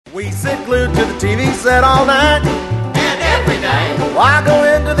We sit glued to the TV set all night And every day, why go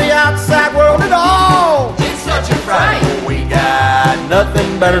into the outside world at all? it's such a fright. We got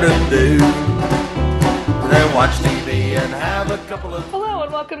nothing better to do than watch TV and have a couple of... Hello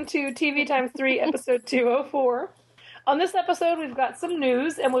and welcome to TV3 episode 204. On this episode, we've got some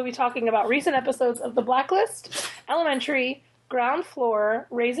news, and we'll be talking about recent episodes of The Blacklist, Elementary, Ground Floor,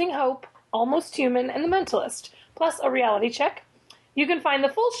 Raising Hope, Almost Human, and The Mentalist, plus a reality check. You can find the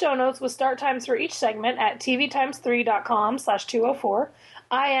full show notes with start times for each segment at tvx3.com/204.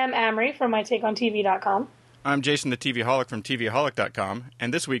 I am Amrie from mytakeontv.com. I'm Jason the TVholic from tvholic.com,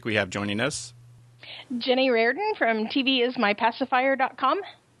 and this week we have joining us Jenny Rarden from tvismypacifier.com.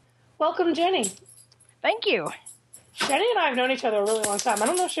 Welcome, Jenny. Thank you. Jenny and I have known each other a really long time. I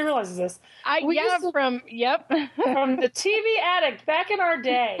don't know if she realizes this. From From the TV Addict back in our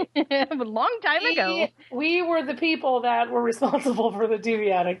day. a long time ago. We were the people that were responsible for the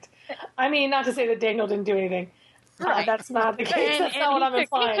TV Addict. I mean, not to say that Daniel didn't do anything. Right. That's not the case. That's not what I'm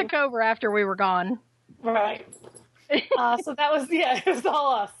implying. He took over after we were gone. Right. So that was, it was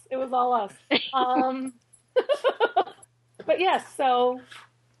all us. It was all us. But yes, so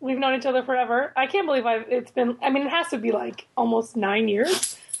we've known each other forever. I can't believe it has to be like almost 9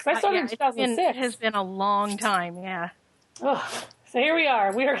 years. Because I started in 2006. It has been a long time, yeah. Ugh. So here we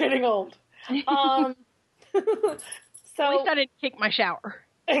are. We are getting old. So At least I didn't take my shower.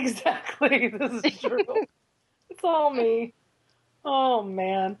 Exactly. This is true. It's all me. Oh,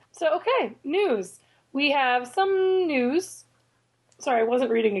 man. So, okay. News. We have some news. Sorry, I wasn't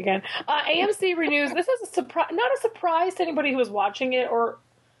reading again. AMC renews. This is not a surprise to anybody who was watching it,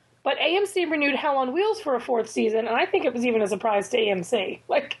 but AMC renewed Hell on Wheels for a fourth season, and I think it was even a surprise to AMC.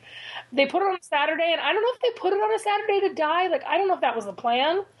 Like, they put it on a Saturday, and I don't know if they put it on a Saturday to die. Like, I don't know if that was the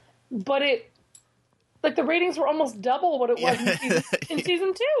plan, but the ratings were almost double what it was in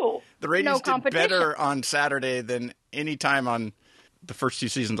season 2. the ratings did better on Saturday than any time on the first 2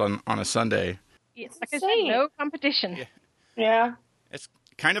 seasons on a Sunday. It's like I said, no competition. Yeah. It's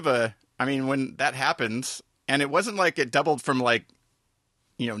kind of when that happens, and it wasn't like it doubled from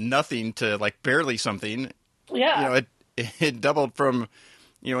nothing to barely something. Yeah. It doubled from,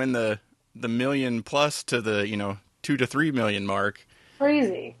 in the million plus to the, 2 to 3 million mark.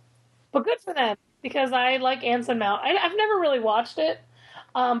 Crazy. But good for them, because I like Anson Mount. I've never really watched it,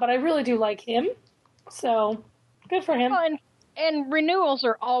 but I really do like him. So, good for him. Well, and renewals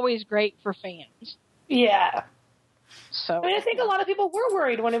are always great for fans. Yeah. So I think a lot of people were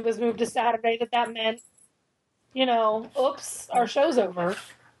worried when it was moved to Saturday that meant, oops, our show's over.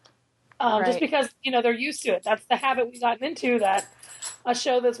 Right. Just because, they're used to it. That's the habit we've gotten into, that a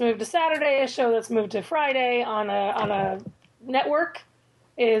show that's moved to Saturday, a show that's moved to Friday on a network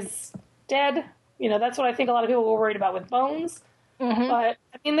is dead. That's what I think a lot of people were worried about with Bones. Mm-hmm. But,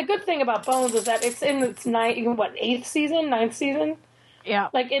 the good thing about Bones is that it's in its 9th season? Yeah.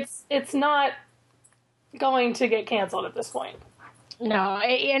 It's not going to get canceled at this point. No,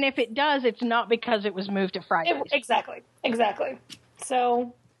 and if it does, it's not because it was moved to Friday. Exactly.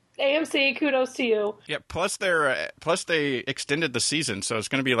 So, AMC, kudos to you. Yeah, plus they extended the season, so it's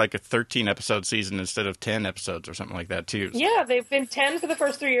going to be like a 13-episode season instead of 10 episodes or something like that, too. Yeah, they've been 10 for the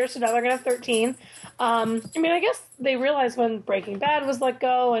first 3 years, so now they're going to have 13. I guess they realized when Breaking Bad was let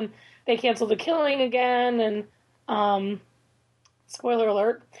go, and they canceled The Killing again, and, spoiler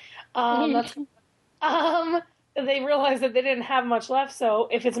alert, they realized that they didn't have much left, so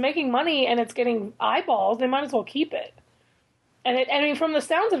if it's making money and it's getting eyeballs, they might as well keep it. And from the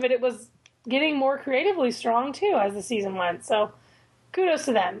sounds of it, it was getting more creatively strong, too, as the season went. So, kudos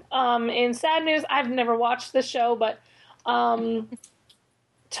to them. In sad news, I've never watched this show, but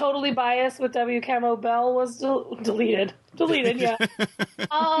Totally Biased with W. Camo Bell was deleted. Deleted, yeah.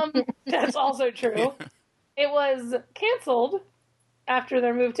 That's also true. It was canceled after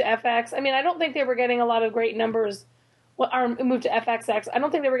their move to FX. I don't think they were getting a lot of great numbers. Or moved to FXX. I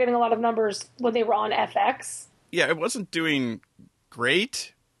don't think they were getting a lot of numbers when they were on FX. Yeah, it wasn't doing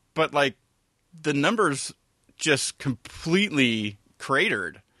great, but the numbers just completely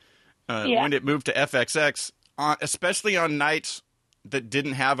cratered when it moved to FXX, especially on nights that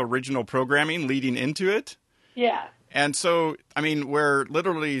didn't have original programming leading into it. Yeah. And so, where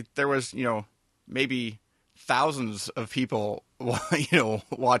literally there was, maybe thousands of people,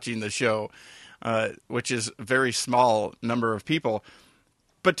 watching the show, which is a very small number of people.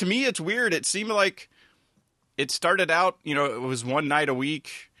 But to me, it's weird. It seemed like it started out, it was one night a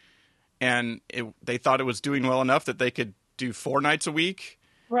week, and they thought it was doing well enough that they could do 4 nights a week.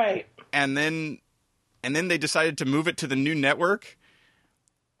 Right. And then they decided to move it to the new network.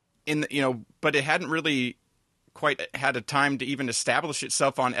 But it hadn't really quite had a time to even establish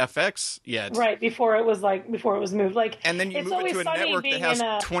itself on FX yet. Right, before it was moved. Like, And then you It's move it Always to a Sunny network that being has in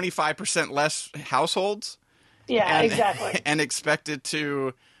a- 25% less households. Yeah, And, exactly. And expect it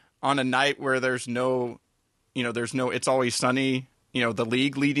to, on a night where there's no It's Always Sunny, the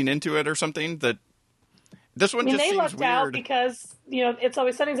league leading into it or something. That this one I mean, just they seems lucked out weird. because, It's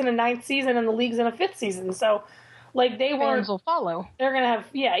Always Sunny's in a 9th season and the league's in a 5th season. So, like, they weren't... Fans will follow. They're going to have...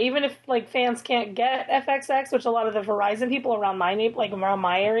 Yeah, even if, like, fans can't get FXX, which a lot of the Verizon people around around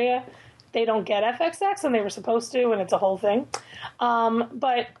my area, they don't get FXX, and they were supposed to, and it's a whole thing.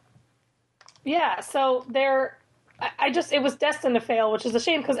 But, yeah, so they're... it was destined to fail, which is a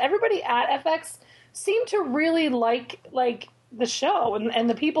shame, because everybody at FX seemed to really like the show and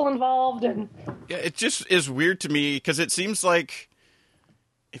the people involved. And Yeah, it just is weird to me because it seems like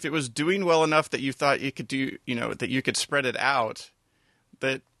if it was doing well enough that you thought you could do, that you could spread it out,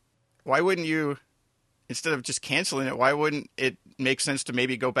 that why wouldn't you, instead of just canceling it, why wouldn't it make sense to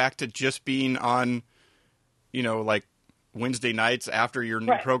maybe go back to just being on, like Wednesday nights after your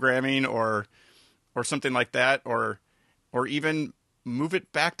new Right. programming or something like that, or even move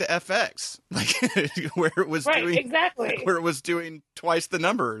it back to FX, like where it was right, doing exactly. where it was doing twice the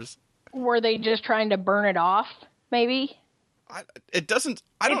numbers. Were they just trying to burn it off, maybe? It doesn't.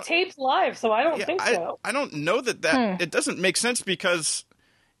 It tapes live, so I don't Yeah, think so. I don't know that it doesn't make sense, because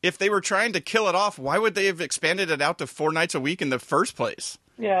if they were trying to kill it off, why would they have expanded it out to 4 nights a week in the first place?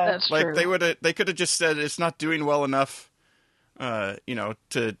 Yeah, That's Like true. they could have just said it's not doing well enough, to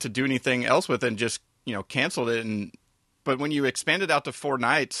do anything else with it, and just canceled it. But when you expand it out to 4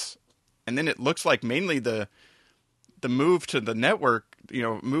 nights, and then it looks like mainly the move to the network,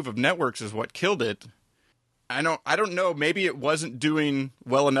 move of networks is what killed it. I don't know. Maybe it wasn't doing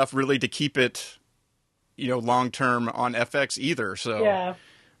well enough really to keep it, long term on FX either. So yeah.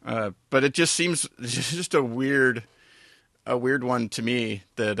 but it just seems just a weird one to me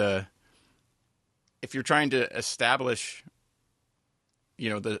that if you're trying to establish,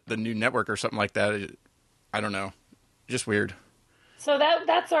 the new network or something like that, I don't know, just weird. So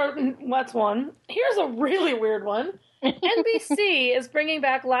that's one. Here's a really weird one. NBC is bringing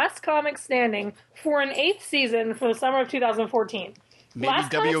back Last Comic Standing for an 8th season for the summer of 2014. Maybe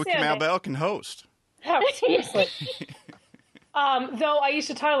Last Comic W. Standing- Kamau Bell can host. Oh, seriously. Though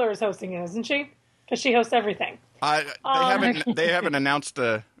Aisha Tyler is hosting it, isn't she? Because she hosts everything. They haven't announced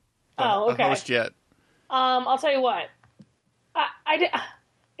a okay. host yet. I'll tell you what.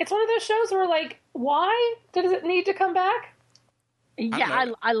 It's one of those shows where, like, why does it need to come back? Yeah,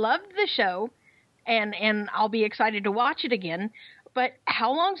 I loved the show, and I'll be excited to watch it again. But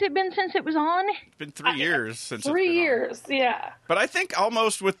how long's it been since it was on? It's been 3 years since 3 it's been on. years, yeah. But I think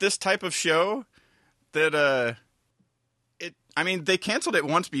almost with this type of show that they canceled it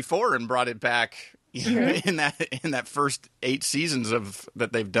once before and brought it back in that first 8 seasons of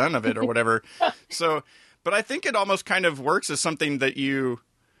that they've done of it or whatever. So, but I think it almost kind of works as something that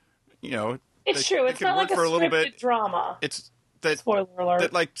It's true. It's not like a for a little scripted bit. It's It's that spoiler alert.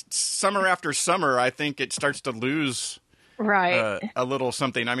 that like summer after summer, I think it starts to lose Right. a little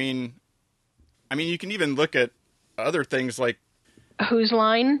something. I mean, you can even look at other things like Whose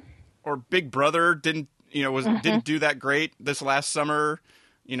Line? or Big Brother didn't do that great this last summer.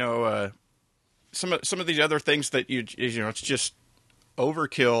 Some of these other things that it's just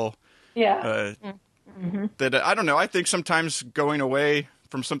overkill. Yeah. That I don't know. I think sometimes going away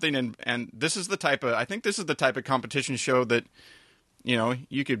from something and this is the type of competition show that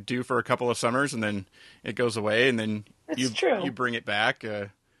you could do for a couple of summers and then it goes away and then It's true. you bring it back.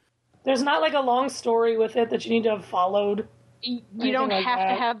 There's not like a long story with it that you need to have followed. You Anything don't like have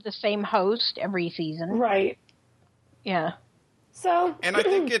that. to have the same host every season. Right. Yeah. So. And I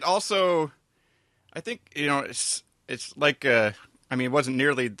think it also, it's like, it wasn't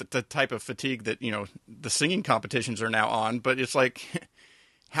nearly the type of fatigue that, the singing competitions are now on, but it's like,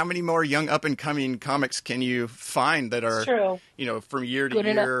 how many more young up and coming comics can you find that are, true. From year to Good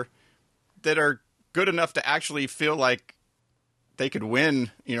year that are good enough to actually feel like they could win,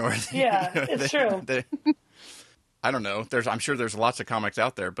 or, Yeah, it's true. I don't know. I'm sure there's lots of comics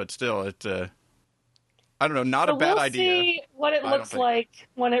out there, but still, I don't know. Not So a bad we'll idea. see what it I looks don't think- like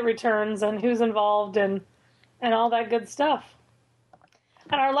when it returns and who's involved and all that good stuff.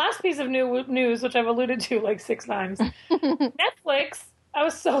 And our last piece of news, which I've alluded to like 6 times, Netflix. I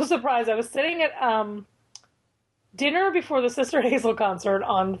was so surprised. I was sitting at dinner before the Sister Hazel concert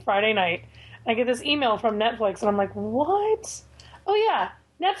on Friday night. I get this email from Netflix, and I'm like, what? Oh, yeah.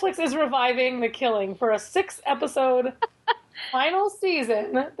 Netflix is reviving The Killing for a 6-episode final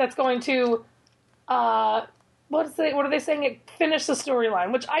season that's going to, what are they saying? Finish the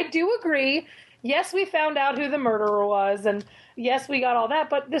storyline, which I do agree yes, we found out who the murderer was, and yes, we got all that,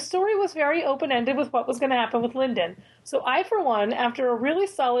 but the story was very open-ended with what was going to happen with Lyndon. So I, for one, after a really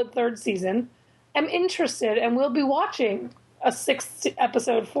solid third season, am interested and will be watching a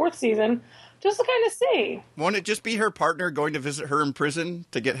 6-episode fourth season just to kind of see. Won't it just be her partner going to visit her in prison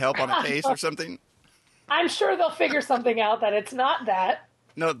to get help on a case or something? I'm sure they'll figure something out that it's not that.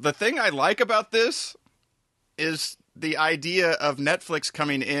 No, the thing I like about this is the idea of Netflix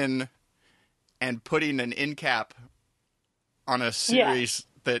coming in and putting an end cap on a series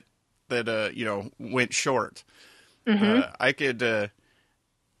that went short. Mm-hmm.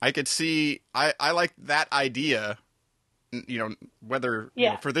 I could see. I like that idea. Whether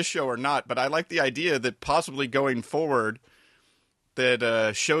for this show or not, but I like the idea that possibly going forward,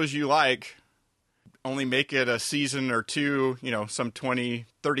 that shows you like only make it a season or two, some 20,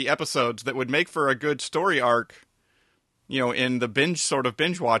 30 episodes that would make for a good story arc, in the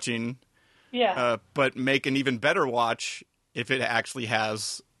binge watching. Yeah. But make an even better watch if it actually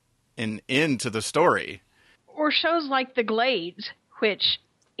has an end to the story. Or shows like The Glades, which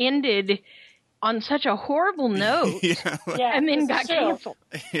ended on such a horrible note, and then got canceled.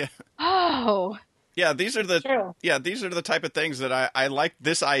 Yeah. Oh. Yeah, these are the type of things that I like.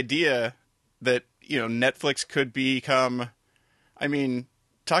 This idea that Netflix could become. I mean,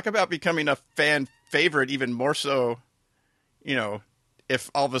 talk about becoming a fan favorite, even more so. If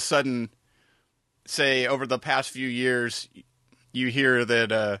all of a sudden, say over the past few years, you hear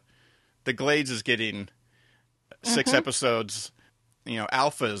that The Glades is getting 6 episodes.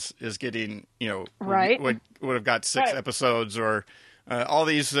 Alphas is getting, right. would have got 6 episodes, or all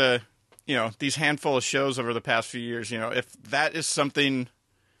these, these handful of shows over the past few years. If that is something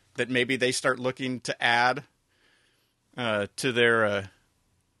that maybe they start looking to add to their,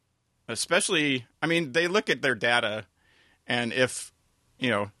 especially, I mean, they look at their data, and if,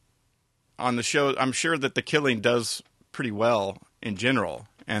 on the show, I'm sure that The Killing does pretty well in general,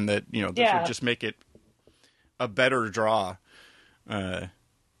 and that, this would just make it a better draw.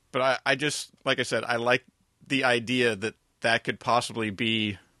 But I just, like I said, I like the idea that could possibly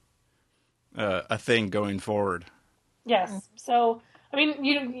be a thing going forward. Yes. So, I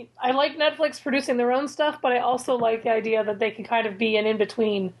mean, I like Netflix producing their own stuff, but I also like the idea that they can kind of be an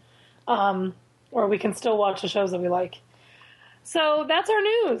in-between, where we can still watch the shows that we like. So that's our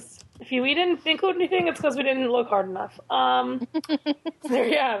news. If we didn't include anything, it's because we didn't look hard enough. There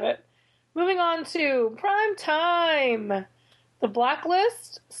you have it. Moving on to Prime Time. The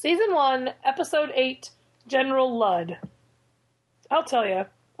Blacklist, Season 1, Episode 8, General Ludd. I'll tell you,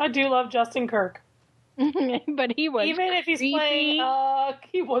 I do love Justin Kirk. But he was Even if he's creepy. playing,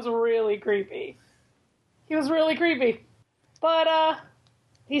 he was really creepy. He was really creepy. But,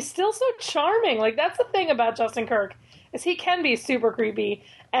 he's still so charming. Like, that's the thing about Justin Kirk, is he can be super creepy,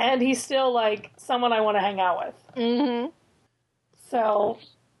 and he's still, like, someone I want to hang out with. Mm-hmm. So,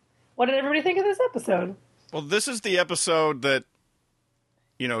 what did everybody think of this episode? Well, this is the episode that,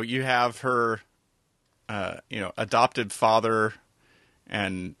 you have her, adopted father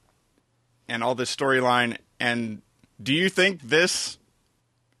and all this storyline. And do you think this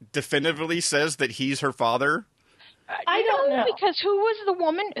definitively says that he's her father? I don't know. Because who was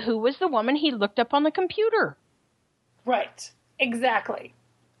the woman he looked up on the computer? Right. Exactly.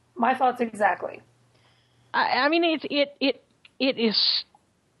 My thoughts exactly. I mean, it is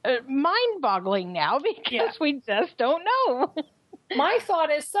mind-boggling now because we just don't know. My thought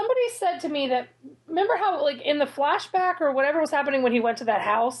is, somebody said to me that, remember how, like, in the flashback or whatever was happening when he went to that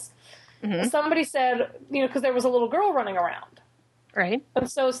house, somebody said, because there was a little girl running around. Right. And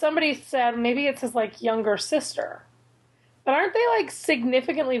so somebody said, maybe it's his, like, younger sister. But aren't they, like,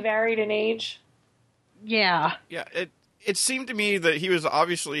 significantly varied in age? Yeah. Yeah, it seemed to me that he was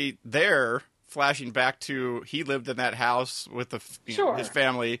obviously there, flashing back to he lived in that house with his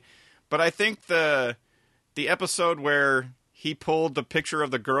family. But I think the episode where he pulled the picture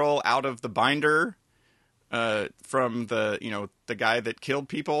of the girl out of the binder from the guy that killed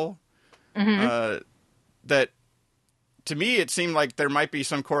people, that to me it seemed like there might be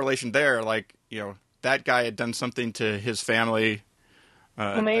some correlation there. Like, that guy had done something to his family.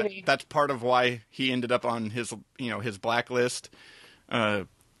 Well, maybe that's part of why he ended up on his his blacklist.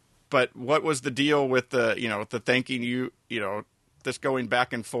 But what was the deal with the thanking this going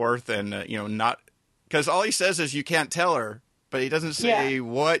back and forth and not, because all he says is you can't tell her, but he doesn't say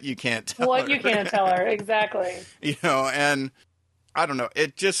what you can't tell her. What you can't tell her, exactly. And I don't know.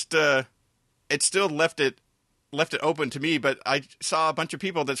 It just it still left it open to me. But I saw a bunch of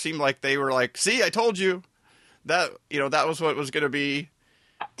people that seemed like they were like, "See, I told you that that was what it was going to be."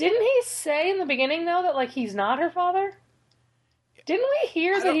 Didn't he say in the beginning though that, like, he's not her father? Didn't we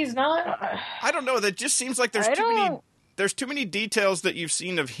hear that he's not? I don't know. That just seems like there's too many details that you've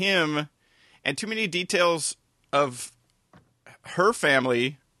seen of him, and too many details of her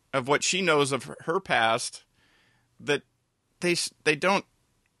family, of what she knows of her past, that they don't.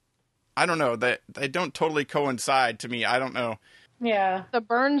 I don't know, that they don't totally coincide to me. I don't know. Yeah. The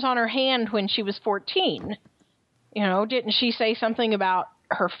burns on her hand when she was 14. Didn't she say something about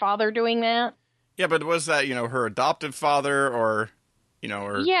her father doing that? Yeah, but was that, her adoptive father or,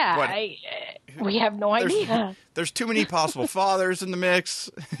 or yeah, what? We have no idea. There's too many possible fathers in the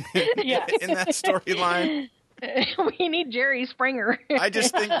mix Yes. in that storyline. We need Jerry Springer. I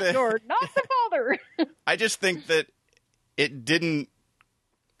just think that You're not the father. I just think that it didn't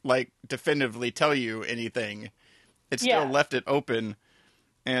definitively tell you anything. It still left it open,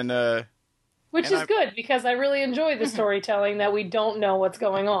 and which is good, because I really enjoy the storytelling that we don't know what's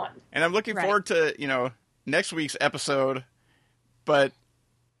going on. And I'm looking forward to next week's episode. But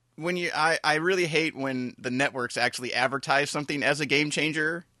when I really hate when the networks actually advertise something as a game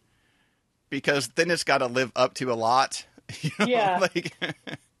changer, because then it's got to live up to a lot. Yeah.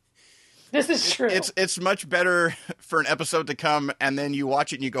 This is true. It's much better for an episode to come and then you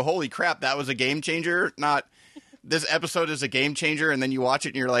watch it and you go, holy crap, that was a game changer. Not this episode is a game changer, and then you watch it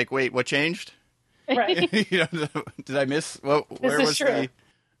and you're like, wait, what changed? Right. Did I miss? Well, where was true.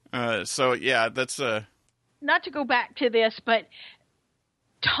 So yeah, that's Not to go back to this, but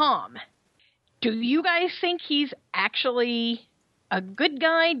Tom, do you guys think he's actually a good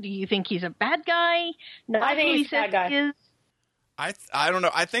guy? Do you think he's a bad guy? I think he's a bad guy. I don't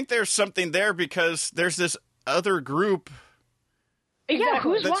know. I think there's something there because there's this other group. Yeah,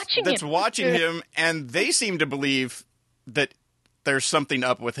 who's watching him? That's watching him, and they seem to believe that there's something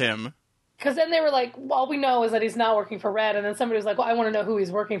up with him. Because then they were like, all we know is that he's not working for Red, and then somebody was like, well, I want to know who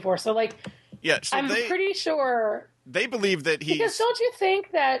he's working for. So, yeah, so I'm pretty sure... They believe that he's... Because don't you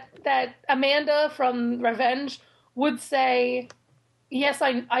think that Amanda from Revenge would say, yes,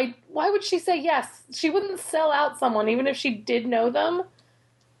 I... Why would she say yes? She wouldn't sell out someone, even if she did know them.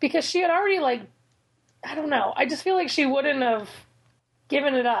 Because she had already, I don't know. I just feel like she wouldn't have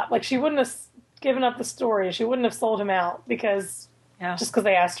given it up. She wouldn't have given up the story. She wouldn't have sold him out just because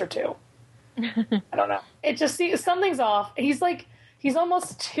they asked her to. I don't know. It just something's off. He's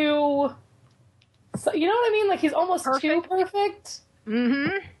almost too... So, you know what I mean? He's almost too perfect.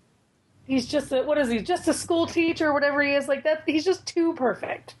 Mm-hmm. He's just what is he? Just a school teacher or whatever he is. That. He's just too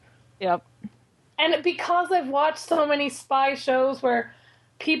perfect. Yep. And because I've watched so many spy shows where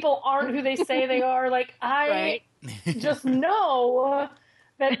people aren't who they say they are, I just know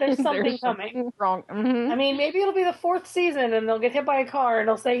that there's something coming. Wrong. Mm-hmm. I mean, maybe it'll be the 4th season and they'll get hit by a car and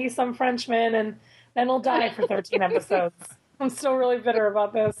they'll say he's some Frenchman and then he'll die for 13 episodes. I'm still really bitter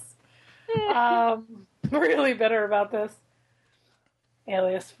about this. Really bitter about this.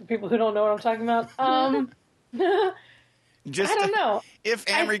 Alias, for people who don't know what I'm talking about. I don't know. If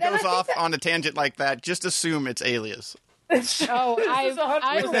Amrie goes off on a tangent like that, just assume it's Alias. It's true. Oh, This is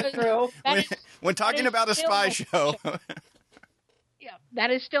 100% true. When talking about a spy show. Yeah,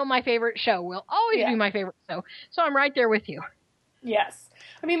 that is still my favorite show. Will always be my favorite show. So I'm right there with you. Yes.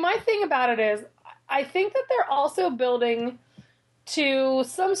 I mean, my thing about it is, I think that they're also building to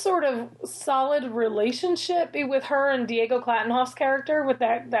some sort of solid relationship with her and Diego Klattenhoff's character, with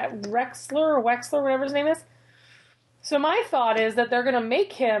that Wexler, whatever his name is. So my thought is that they're going to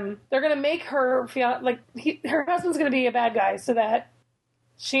make her feel her husband's going to be a bad guy so that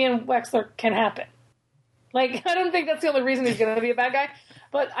she and Wexler can happen. I don't think that's the only reason he's going to be a bad guy,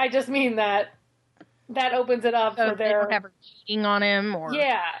 but I just mean that opens it up for their... They don't have her cheating on him, or...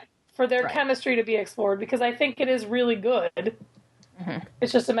 Yeah, for their chemistry to be explored, because I think it is really good. Mm-hmm.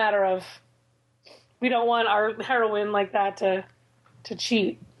 It's just a matter of we don't want our heroine like that to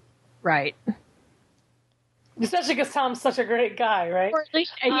cheat. Right. Especially because Tom's such a great guy, right? Or at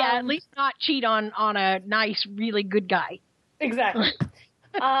least, at least not cheat on a nice, really good guy. Exactly.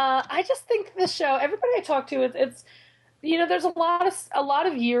 I just think this show, everybody I talk to, it's there's a lot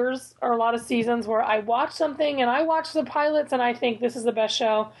of years or a lot of seasons where I watch something and I watch the pilots and I think this is the best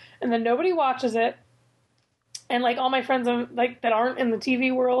show, and then nobody watches it, and all my friends that aren't in the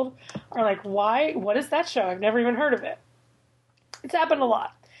TV world are like, why? What is that show? I've never even heard of it. It's happened a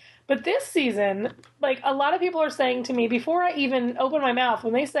lot. But this season, a lot of people are saying to me, before I even open my mouth,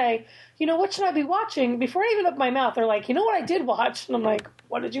 when they say, what should I be watching? Before I even open my mouth, they're like, you know what I did watch? And I'm like,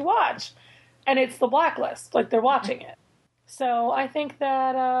 what did you watch? And it's The Blacklist. They're watching it. So I think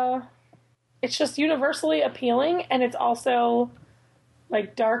that it's just universally appealing, and it's also,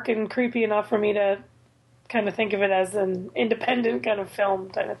 dark and creepy enough for me to kind of think of it as an independent kind of film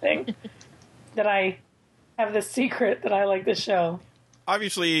kind of thing that I have this secret that I like this show.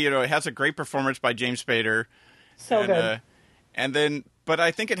 Obviously, it has a great performance by James Spader. So good. And then, but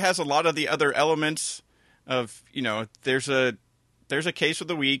I think it has a lot of the other elements of, there's a case of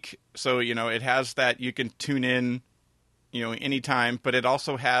the week. So, it has that you can tune in, anytime, but it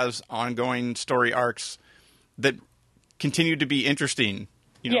also has ongoing story arcs that continue to be interesting,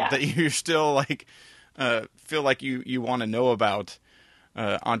 that you're still like, feel like you want to know about,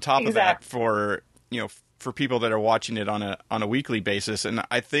 on top of that for people that are watching it on a weekly basis. And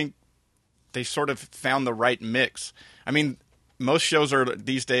I think they sort of found the right mix. I mean, most shows are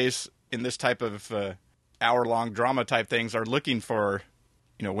these days in this type of hour-long drama type things are looking for,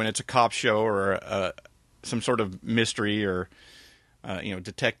 when it's a cop show or some sort of mystery or,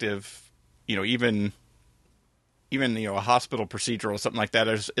 detective, even a hospital procedural or something like that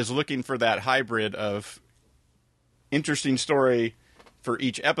is looking for that hybrid of interesting story for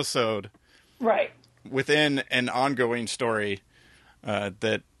each episode. Right. Within an ongoing story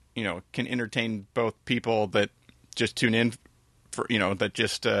that, can entertain both people that just tune in for, that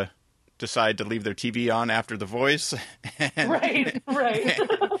just decide to leave their TV on after The Voice. And, right.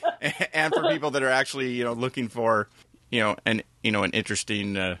 and for people that are actually, looking for, an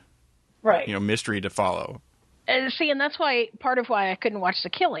interesting, mystery to follow. And that's part of why I couldn't watch The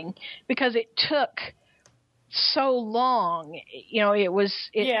Killing, because it took so long.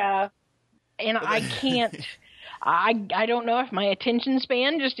 Yeah. And I can't. I don't know if my attention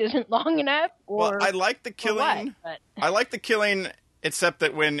span just isn't long enough. Or, well, I like The Killing. I like The Killing, except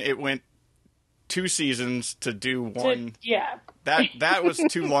that when it went 2 seasons to do one, that was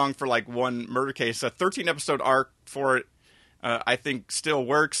too long for like one murder case. A 13-episode arc for it, I think, still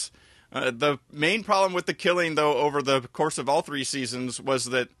works. The main problem with The Killing, though, over the course of all 3 seasons, was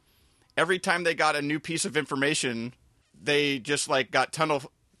that every time they got a new piece of information, they just like got tunnel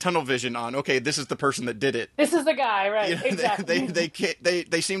vision on, okay, this is the person that did it. This is the guy, right? Exactly.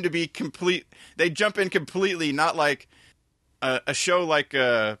 They seem to be complete. They jump in completely, not like a show like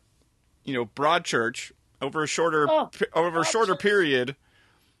Broadchurch over a shorter period.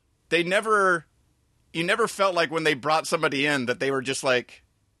 You never felt like when they brought somebody in that they were just like,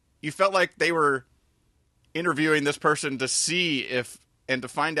 you felt like they were interviewing this person to see and to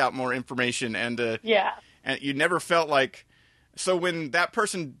find out more information and you never felt like. So when that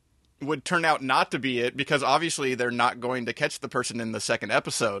person would turn out not to be it, because obviously they're not going to catch the person in the second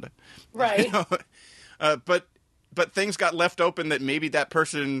episode. Right. But things got left open that maybe that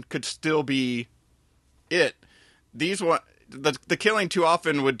person could still be it. The Killing too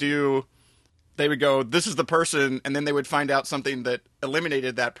often they would go, this is the person, and then they would find out something that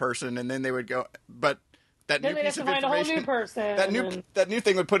eliminated that person, and then they would go, but that then new piece of information, a whole new person. That new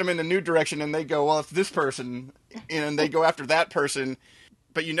thing would put them in a new direction, and they go, well, it's this person, and they go after that person,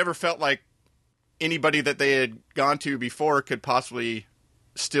 but you never felt like anybody that they had gone to before could possibly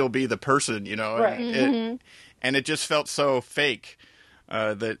still be the person, Right. And it just felt so fake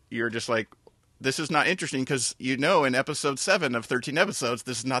that you're just like, this is not interesting because in episode 7 of 13 episodes,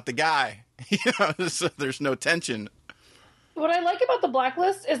 this is not the guy. So there's no tension. What I like about the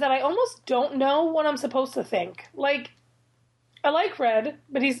Blacklist is that I almost don't know what I'm supposed to think. Like, I like Red,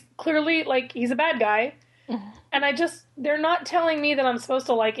 but he's clearly, he's a bad guy. And they're not telling me that I'm supposed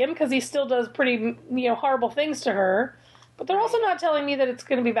to like him because he still does pretty, horrible things to her. But they're also not telling me that it's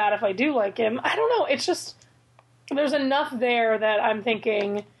going to be bad if I do like him. I don't know. It's just, there's enough there that I'm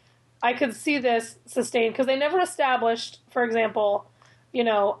thinking I could see this sustained. Because they never established, for example,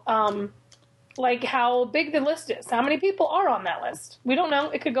 like how big the list is. How many people are on that list? We don't know.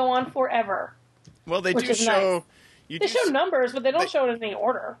 It could go on forever. Well, they do show... Nice. They show numbers, but they don't show it in any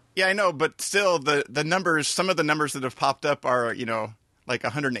order. Yeah, I know, but still, the numbers, some of the numbers that have popped up are, like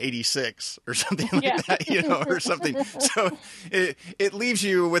 186 or something like that, or something. So it leaves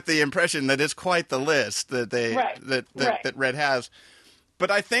you with the impression that it's quite the list that that Red has.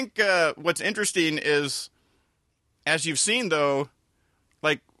 But I think what's interesting is, as you've seen, though,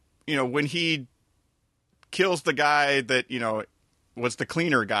 like, when he kills the guy that, was the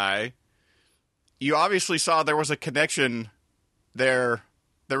cleaner guy, you obviously saw there was a connection there.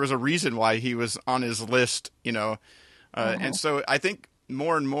 There was a reason why he was on his list, and so I think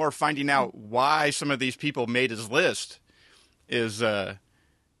more and more finding out why some of these people made his list is, I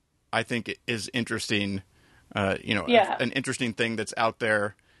think, is interesting. An interesting thing that's out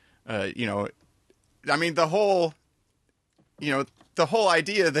there. I mean, the whole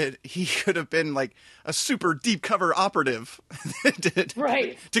idea that he could have been like a super deep cover operative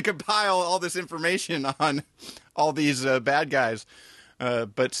to compile all this information on all these bad guys,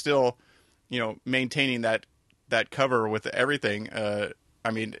 but still, maintaining that cover with everything.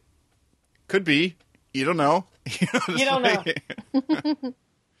 I mean, could be, You don't know. You don't know.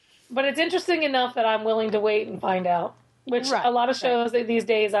 But it's interesting enough that I'm willing to wait and find out. Which a lot of shows these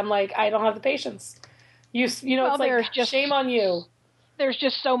days, I'm like, I don't have the patience. You know, it's like, shame on you. There's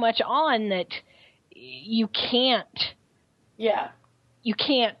just so much on that you can't. Yeah. You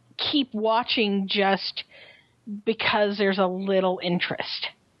can't keep watching just because there's a little interest.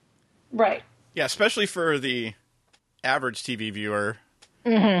 Right. Yeah, especially for the average TV viewer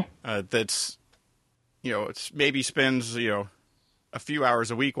that's, it's maybe spends, a few hours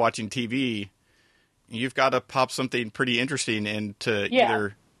a week watching TV. You've got to pop something pretty interesting in to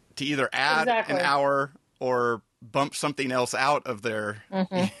either add an hour or bump something else out of their,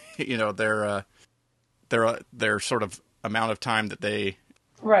 their sort of amount of time that they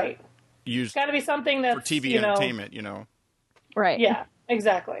use. It's got to be something that's for TV entertainment, Right. Yeah,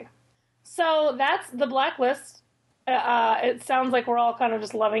 exactly. So that's the Blacklist. It sounds like we're all kind of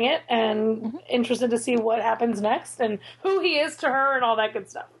just loving it and interested to see what happens next and who he is to her and all that good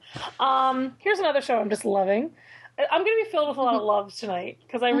stuff. Here's another show I'm just loving. I'm going to be filled with a lot of loves tonight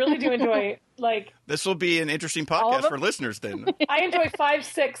because I really do enjoy, This will be an interesting podcast for listeners then. I enjoy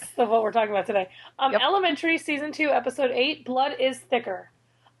 5/6 of what we're talking about today. Elementary, Season 2, Episode 8, Blood is Thicker.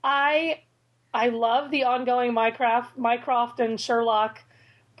 I love the ongoing Mycroft and Sherlock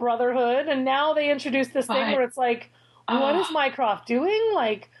brotherhood, and now they introduced this thing where it's like, what is Mycroft doing?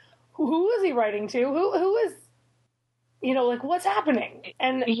 Like, who is he writing to? Who is... what's happening?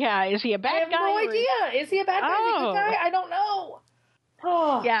 And is he a bad guy? I have no idea. Is he a bad guy? Is he a good guy? I don't know.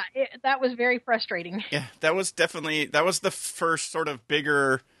 Oh. Yeah, that was very frustrating. Yeah, that was the first sort of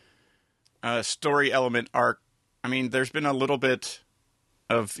bigger story element arc. I mean, there's been a little bit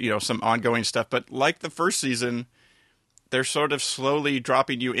of, some ongoing stuff, but like the first season, they're sort of slowly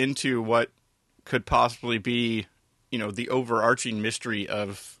dropping you into what could possibly be, the overarching mystery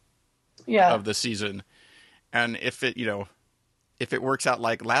of the season. And if it works out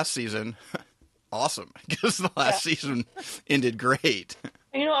like last season, awesome, because the last season ended great.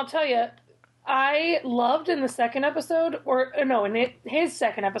 I'll tell you, I loved in the second episode, in his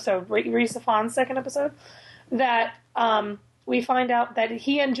second episode, Rhys Ifans' second episode, that we find out that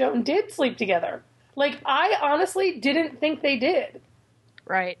he and Joan did sleep together. Like, I honestly didn't think they did.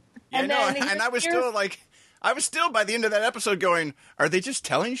 Right. Yeah, and I was still like... I was still, by the end of that episode, going, are they just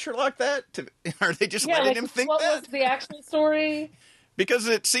telling Sherlock that? Are they just letting him think that? What was the actual story? Because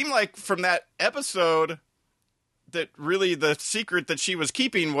it seemed like from that episode that really the secret that she was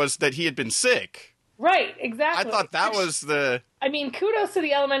keeping was that he had been sick. Right, exactly. I thought that was the... I mean, kudos to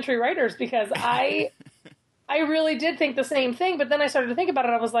the elementary writers, because I really did think the same thing, but then I started to think about it,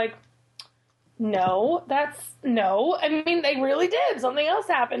 I was like, no. I mean, they really did. Something else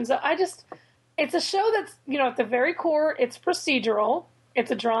happened. So it's a show that's, at the very core, it's procedural.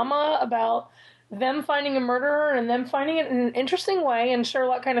 It's a drama about them finding a murderer and them finding it in an interesting way and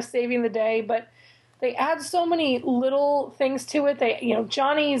Sherlock kind of saving the day. But they add so many little things to it. They,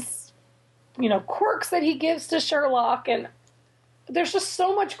 Johnny's, quirks that he gives to Sherlock. And there's just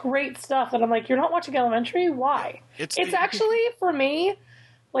so much great stuff that I'm like, you're not watching Elementary? Why? It's actually, for me,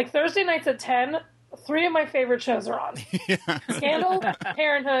 like Thursday nights at 10, 3 of my favorite shows are on. Scandal,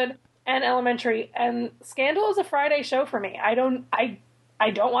 Parenthood, and Elementary. And Scandal is a Friday show for me. I don't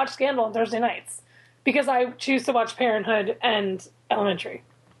watch Scandal on Thursday nights because I choose to watch Parenthood and Elementary.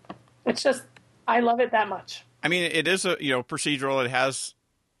 It's just, I love it that much. I mean, it is a procedural. It has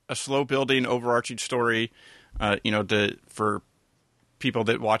a slow building, overarching story. For people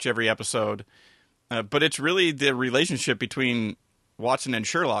that watch every episode, but it's really the relationship between Watson and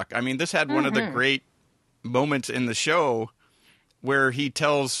Sherlock. I mean, this had one of the great moments in the show where he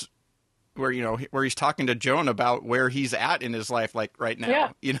tells. Where he's talking to Joan about where he's at in his life, like right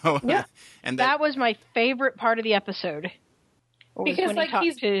now, Yeah. And that was my favorite part of the episode. Because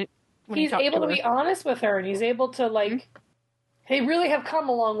he's able to be honest with her, and he's able to they really have come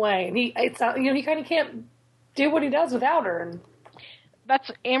a long way, and he kind of can't do what he does without her. And that's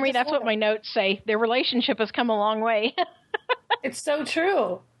Amrie. That's what my notes say. Their relationship has come a long way. It's so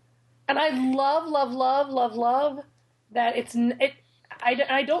true, and I love that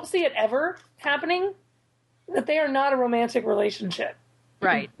I don't see it ever happening, that they are not a romantic relationship.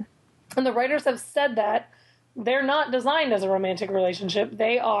 Right. And the writers have said that they're not designed as a romantic relationship.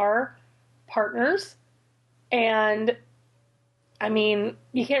 They are partners. And, I mean,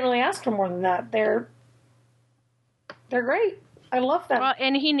 you can't really ask for more than that. They're great. I love them. Well,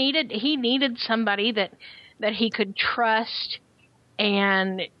 and he needed somebody that he could trust,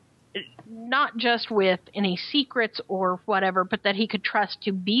 and not just with any secrets or whatever, but that he could trust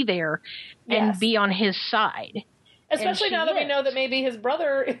to be there and be on his side. Especially now that we know that maybe his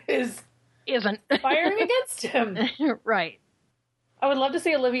brother is isn't firing against him. Right. I would love to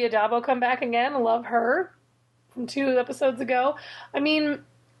see Olivia Dabo come back again. I love her from 2 episodes ago. I mean,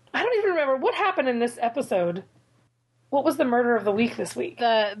 I don't even remember what happened in this episode. What was the murder of the week this week?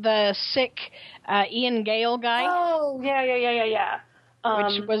 The sick Ian Gale guy. Oh, yeah.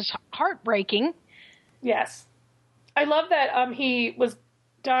 Which was heartbreaking. Yes. I love that he was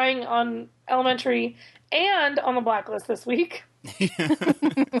dying on Elementary and on the Blacklist this week.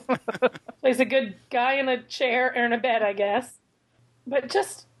 Plays a good guy in a chair or in a bed, I guess. But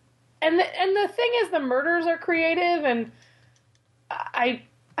just, and the thing is, the murders are creative, and I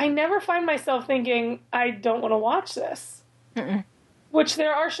never find myself thinking, I don't want to watch this. Mm-mm. Which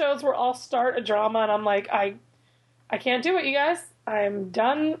there are shows where I'll start a drama and I'm like, I can't do it, you guys. I'm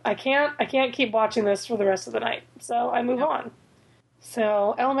done. I can't keep watching this for the rest of the night. So I move on.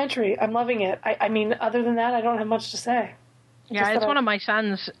 So Elementary, I'm loving it. I mean, other than that, I don't have much to say. Yeah, it's one of my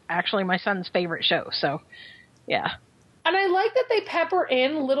son's favorite shows. So, yeah. And I like that they pepper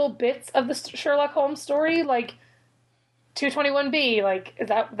in little bits of the Sherlock Holmes story, like 221B, like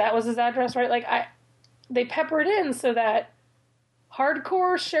that was his address, right? Like they pepper it in so that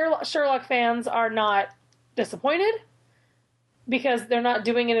hardcore Sherlock fans are not disappointed because they're not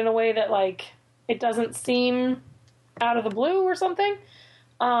doing it in a way that like it doesn't seem out of the blue or something.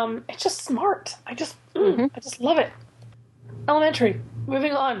 It's just smart. I just love it. Elementary.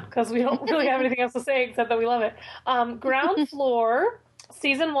 Moving on, because we don't really have anything else to say except that we love it. Ground Floor,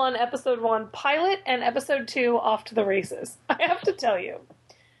 Season 1, Episode 1, Pilot, and Episode 2, Off to the Races. I have to tell you.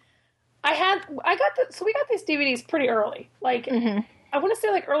 we got these DVDs pretty early. Like, I want to say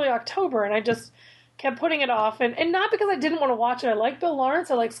like early October, and I just kept putting it off. And not because I didn't want to watch it. I like Bill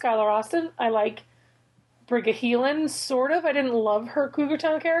Lawrence. I like Skylar Austin. I like Briga Heelan, sort of. I didn't love her Cougar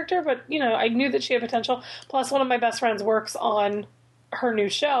Town character, but, you know, I knew that she had potential. Plus, one of my best friends works on her new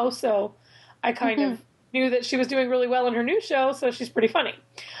show, so I kind of knew that she was doing really well in her new show, so she's pretty funny.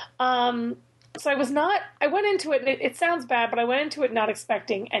 So I went into it, and it sounds bad, but I went into it not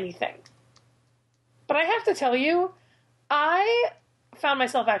expecting anything. But I have to tell you, I found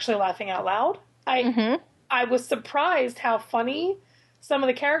myself actually laughing out loud. I was surprised how funny some of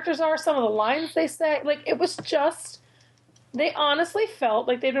the characters are, some of the lines they say. Like, it was just, they honestly felt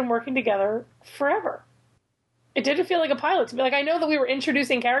like they'd been working together forever. It didn't feel like a pilot to me. Like, I know that we were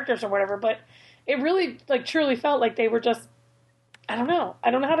introducing characters or whatever, but it really, like, truly felt like they were just, I don't know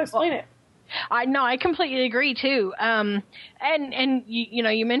how to explain it. I completely agree too. And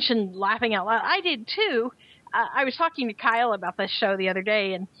you mentioned laughing out loud. I did too. I was talking to Kyle about this show the other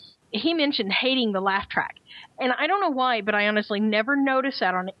day, and he mentioned hating the laugh track. And I don't know why, but I honestly never notice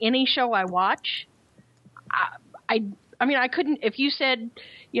that on any show I watch. I mean, I couldn't, if you said,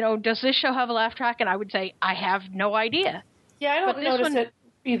 you know, does this show have a laugh track? And I would say, I have no idea. Yeah, I don't notice it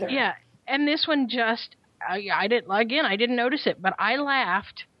either. Yeah, and this one just, I didn't notice it, but I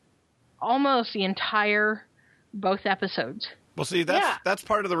laughed almost the entire, both episodes. Well, see, that's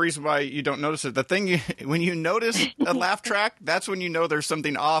part of the reason why you don't notice it. The thing, when you notice a laugh track, that's when you know there's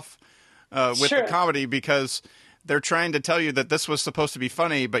something off with the comedy, because they're trying to tell you that this was supposed to be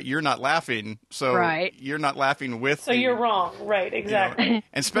funny, but you're not laughing. So you're not laughing with. So you're wrong. Right. Exactly. You know,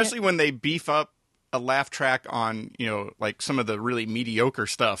 and especially when they beef up a laugh track on, you know, like some of the really mediocre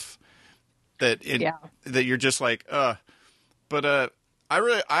stuff that you're just like, but, I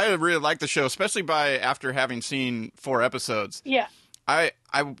really like the show, especially after having seen 4 episodes. Yeah.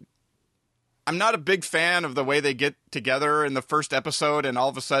 I'm not a big fan of the way they get together in the first episode, and all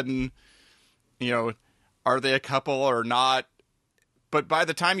of a sudden, you know, are they a couple or not? But by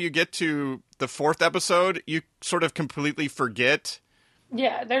the time you get to the 4th episode, you sort of completely forget.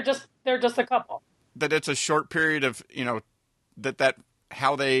 Yeah, they're just a couple. That it's a short period of, you know, that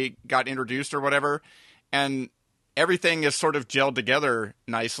how they got introduced or whatever, and everything is sort of gelled together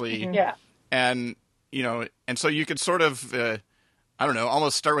nicely. Yeah. And, you know, and so you could sort of, I don't know,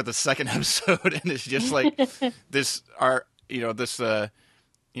 almost start with the 2nd episode, and it's just like this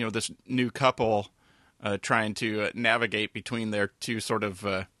new couple trying to navigate between their two sort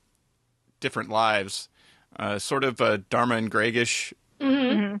of different lives, sort of Dharma and Greg-ish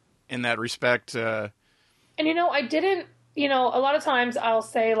in that respect. And, you know, I didn't, you know, a lot of times I'll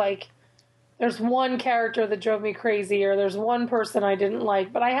say, like, there's one character that drove me crazy, or there's one person I didn't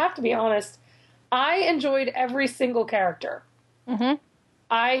like. But I have to be honest, I enjoyed every single character. Mm-hmm.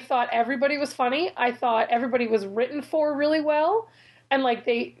 I thought everybody was funny. I thought everybody was written for really well. And, like,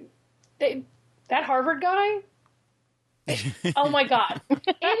 that Harvard guy, oh, my God. In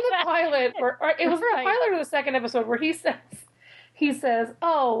the pilot, or it was the pilot or the 2nd episode, where he says,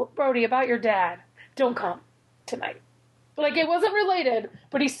 oh, Brody, about your dad, don't come tonight. Like, it wasn't related,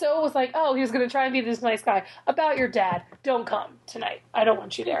 but he so was like, oh, he was going to try and be this nice guy. About your dad, don't come tonight. I don't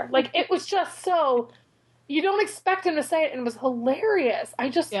want you there. Like, it was just so... You don't expect him to say it, and it was hilarious. I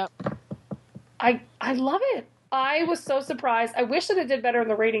just... Yep. I love it. I was so surprised. I wish that it did better in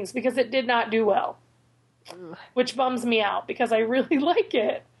the ratings, because it did not do well. Which bums me out, because I really like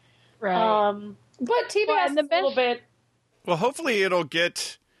it. Right. But TBS is a little bit... Well, hopefully it'll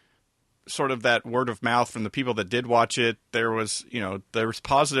get sort of that word of mouth from the people that did watch it. There was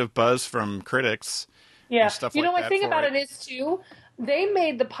positive buzz from critics. Yeah. And stuff like that. My thing about it is, too, they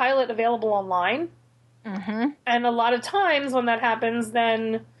made the pilot available online. Mm-hmm. And a lot of times when that happens,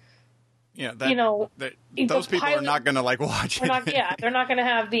 then... Yeah, those people are not going to watch it. They're not going to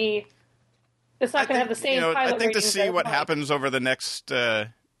have the... It's not going to have the same pilot I think to ratings see what happens over the next...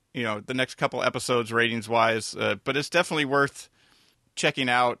 the next couple episodes ratings-wise, but it's definitely worth checking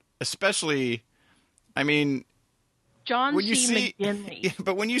out, especially, I mean... John C. McGinley. Yeah,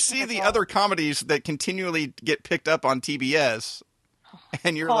 but when you see the other comedies that continually get picked up on TBS,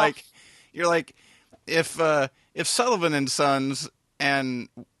 and you're like, if Sullivan and Sons and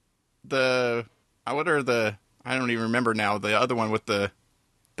I don't even remember now, the other one with the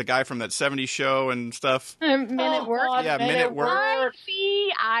guy from that 70s show and stuff. Men at Work? God, yeah, Men at Work.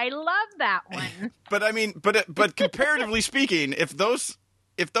 I love that one. But I mean, but comparatively speaking, if those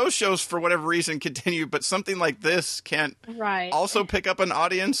shows for whatever reason continue, but something like this can't also pick up an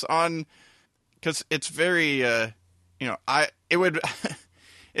audience on, because it's very, it's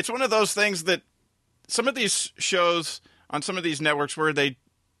one of those things that some of these shows on some of these networks where they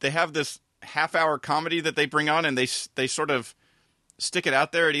have this half-hour comedy that they bring on, and they sort of stick it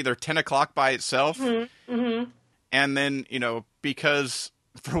out there at either 10 o'clock by itself. Mm-hmm. And then, because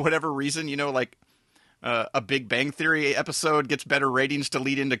for whatever reason, a Big Bang Theory episode gets better ratings to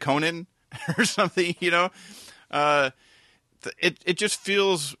lead into Conan or something, it just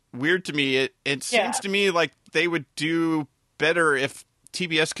feels weird to me. It seems to me like they would do better if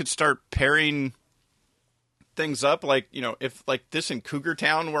TBS could start pairing things up. Like, if like this and Cougar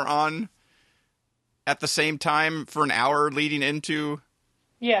Town were on at the same time for an hour leading into,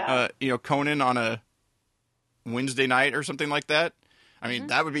 Conan on a Wednesday night or something like that. I mean,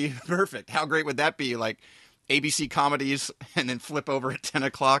 that would be perfect. How great would that be? Like ABC comedies and then flip over at 10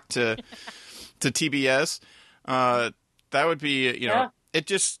 o'clock to TBS. That would be, it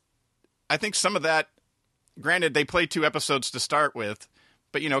just, I think some of that, granted, they play 2 episodes to start with,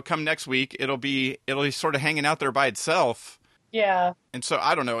 but, come next week, it'll be sort of hanging out there by itself. Yeah. And so,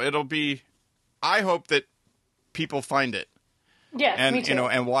 I don't know, I hope that people find it. Yes, and me too.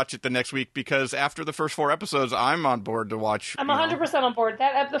 And watch it the next week, because after the first 4 episodes, I'm on board to watch. I'm 100% on board.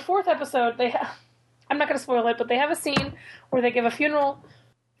 That the 4th episode, I'm not going to spoil it, but they have a scene where they give a funeral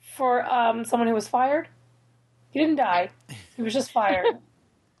for someone who was fired. He didn't die; he was just fired,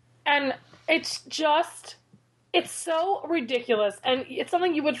 and it's so ridiculous, and it's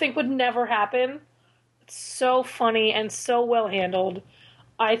something you would think would never happen. It's so funny and so well handled.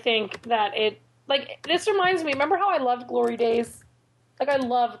 I think that this reminds me, remember how I loved Glory Days? Like, I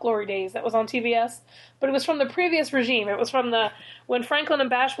loved Glory Days. That was on TBS. But it was from the previous regime. It was from when Franklin and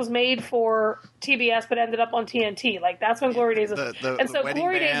Bash was made for TBS but ended up on TNT. Like, that's when Glory Days was. And so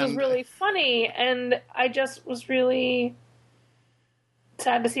Glory Days was really funny, and I just was really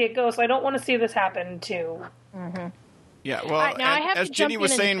sad to see it go. So I don't want to see this happen, too. Mm-hmm. Yeah, well, as Jenny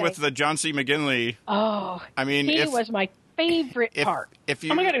was saying with the John C. McGinley, I mean, he was my favorite part.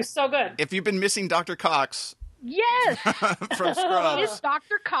 Oh my God, it was so good. If you've been missing Dr. Cox, yes, from Scrubs, it's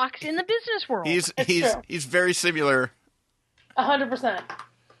Dr. Cox in the business world. He's very similar. 100%.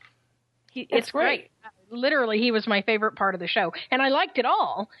 It's great. Literally, he was my favorite part of the show, and I liked it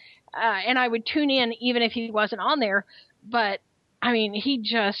all. And I would tune in even if he wasn't on there. But I mean,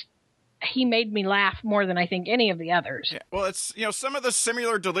 he made me laugh more than I think any of the others. Yeah. Well, it's, some of the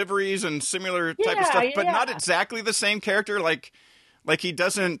similar deliveries and similar type of stuff, but not exactly the same character. Like he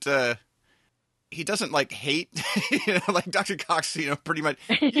doesn't like hate, like Dr. Cox, pretty much.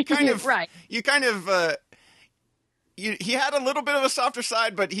 You kind of, right. You kind of, he had a little bit of a softer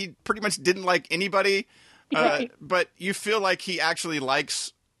side, but he pretty much didn't like anybody. Right. But you feel like he actually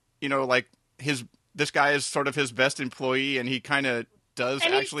likes, like this guy is sort of his best employee, and he kind of does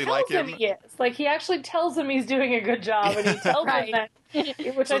actually like him. He is. Like, he actually tells him he's doing a good job, and he tells him that,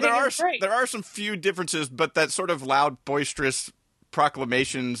 which so I think is great. There are some few differences, but that sort of loud, boisterous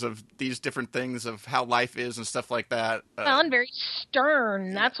proclamations of these different things of how life is and stuff like that. And very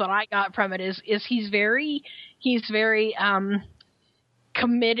stern. That's what I got from it. Is he's very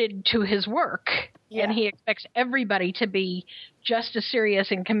committed to his work, and he expects everybody to be just as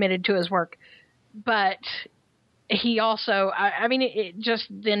serious and committed to his work. But he also, I mean, it just,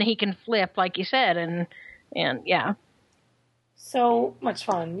 then he can flip, like you said, and yeah. So much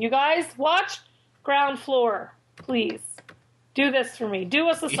fun. You guys, watch Ground Floor, please. Do this for me. Do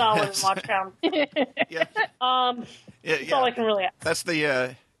us a solid and watch Ground Floor. Yeah. That's all I can really ask. That's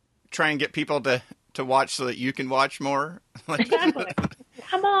the try and get people to watch so that you can watch more. Exactly.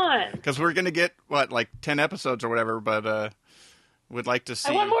 Come on. Because we're going to get, 10 episodes or whatever, but would like to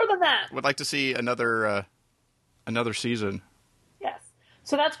see... I want more than that. Would like to see another season. Yes.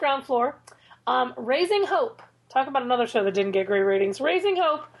 So that's Ground Floor. Raising Hope. Talk about another show that didn't get great ratings. Raising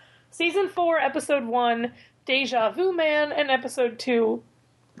Hope, Season 4, Episode 1, Deja Vu Man, and Episode 2,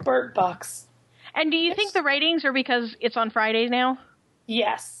 Bird Box. And do you think the ratings are because it's on Fridays now?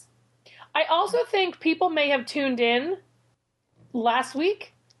 Yes. I also think people may have tuned in last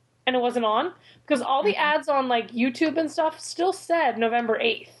week and it wasn't on because all the ads on like YouTube and stuff still said November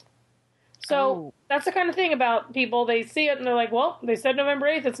 8th. So that's the kind of thing about people. They see it and they're like, well, they said November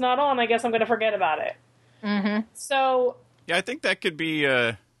 8th. It's not on. I guess I'm going to forget about it. Mm-hmm. So yeah, I think that could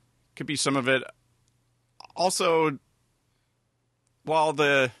be some of it. Also, while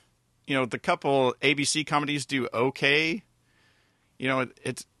the couple ABC comedies do okay,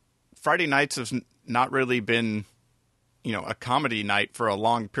 it's Friday nights have not really been, a comedy night for a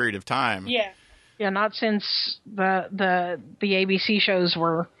long period of time. Yeah. Yeah, not since the ABC shows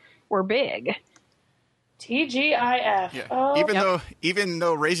were big. TGIF. Yeah. Oh. Even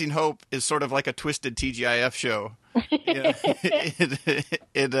though Raising Hope is sort of like a twisted TGIF show,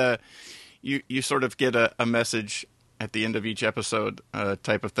 you sort of get a message at the end of each episode,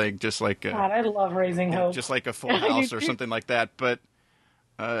 type of thing, just like God, I love Raising Hope, just like a Full House or something like that. But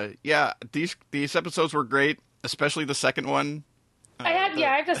these episodes were great, especially the second one. I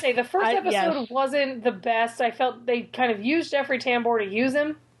have to say the first episode wasn't the best. I felt they kind of used Jeffrey Tambor to use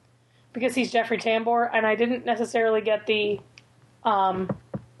him because he's Jeffrey Tambor, and I didn't necessarily get the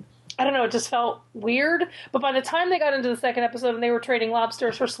I don't know, it just felt weird. But by the time they got into the second episode and they were trading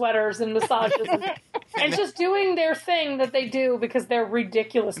lobsters for sweaters and massages and just doing their thing that they do because they're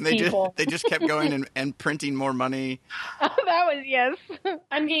ridiculous people. They just kept going and printing more money. That was, yes.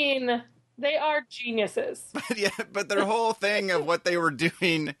 I mean, they are geniuses. But their whole thing of what they were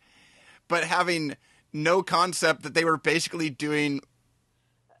doing, but having no concept that they were basically doing,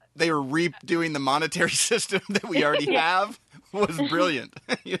 they were redoing the monetary system that we already have. Was brilliant,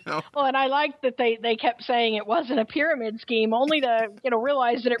 Well, and I liked that they kept saying it wasn't a pyramid scheme, only to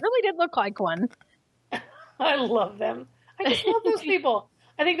realize that it really did look like one. I love them. I just love those people.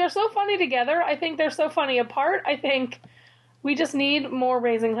 I think they're so funny together. I think they're so funny apart. I think we just need more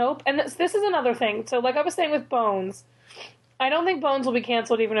Raising Hope. And this is another thing. So, like I was saying with Bones, I don't think Bones will be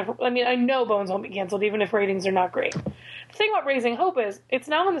canceled I know Bones won't be canceled even if ratings are not great. The thing about Raising Hope is it's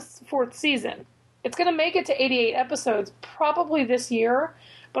now in the 4th season. It's going to make it to 88 episodes probably this year,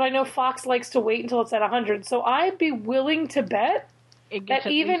 but I know Fox likes to wait until it's at 100. So I'd be willing to bet that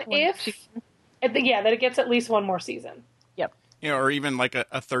even if that it gets at least one more season. Yep. Or even like a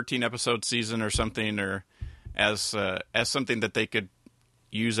 13-episode season or something, or as something that they could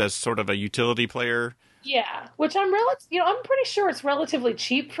use as sort of a utility player. Yeah, which I'm pretty sure it's relatively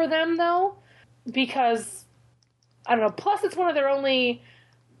cheap for them though, because I don't know. Plus, it's one of their only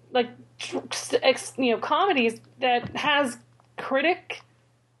comedies that has critic.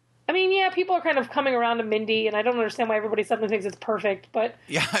 I mean, yeah, people are kind of coming around to Mindy, and I don't understand why everybody suddenly thinks it's perfect, but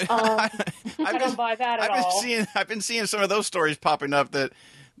yeah, I don't buy that at all. I've been seeing some of those stories popping up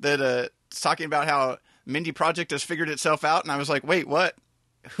that talking about how Mindy Project has figured itself out, and I was like, wait, what?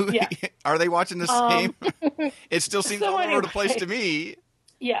 Who are they watching the same? It still seems all over the place to me.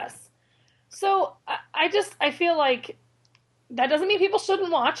 Yes. So I feel like that doesn't mean people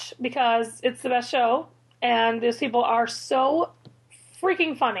shouldn't watch because it's the best show, and those people are so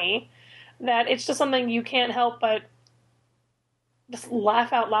freaking funny that it's just something you can't help but just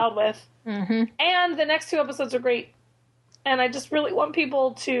laugh out loud with. Mm-hmm. And the next 2 episodes are great, and I just really want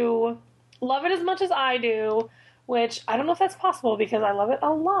people to love it as much as I do, which I don't know if that's possible because I love it a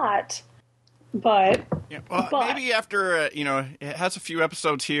lot. But maybe after it has a few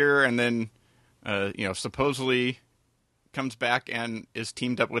episodes here, and then supposedly comes back and is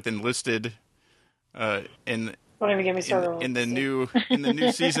teamed up with Enlisted don't even get me started in the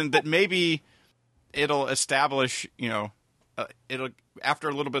new season, that maybe it'll establish it'll after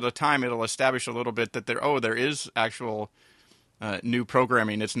a little bit of time it'll establish a little bit that there is actual new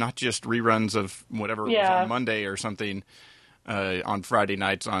programming. It's not just reruns of whatever was on Monday or something on Friday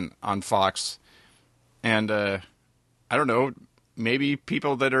nights on Fox. And I don't know, maybe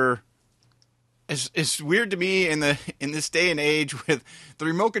people that are it's weird to me in this day and age with the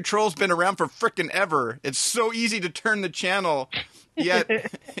remote control's been around for frickin' ever. It's so easy to turn the channel, yet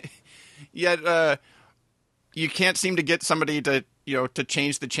you can't seem to get somebody to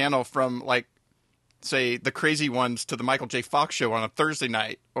change the channel from, like, say, the Crazy Ones to the Michael J. Fox Show on a Thursday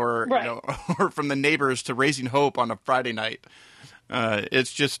night, or or from the Neighbors to Raising Hope on a Friday night.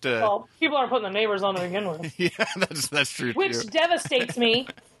 It's just well, people aren't putting the Neighbors on to begin with. Yeah, that's true. Which too. Devastates me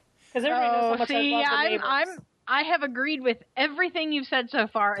because everybody knows how much I love the Neighbors. I have agreed with everything you've said so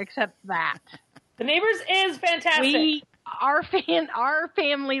far except that. The Neighbors is fantastic. Our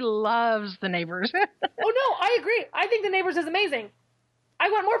family loves the Neighbors. Oh no, I agree. I think the Neighbors is amazing. I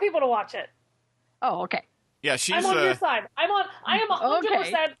want more people to watch it. Oh, okay. Yeah, I'm on your side. I am 100%.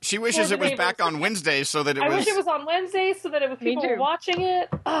 Okay. She wishes it was back on Wednesdays so that it was. I wish it was on Wednesdays so that it was people watching it.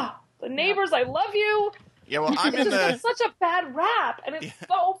 Oh, the Neighbors, I love you. Yeah, well, I'm in the. It's such a bad rap, and it's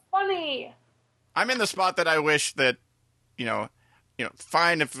so funny. I'm in the spot that I wish that,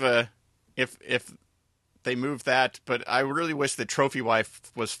 fine if they moved that, but I really wish that Trophy Wife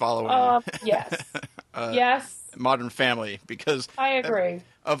was following. Yes. Yes. Modern Family, because I agree.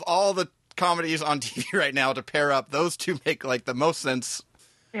 Of all the comedies on TV right now to pair up, those two make like the most sense.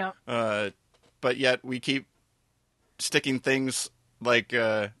 Yeah. But yet we keep sticking things like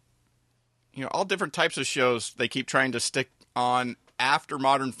all different types of shows they keep trying to stick on after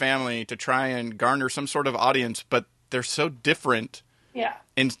Modern Family to try and garner some sort of audience, but they're so different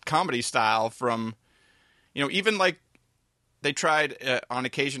in comedy style from even like they tried on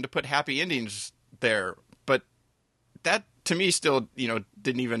occasion to put happy endings there, but that to me still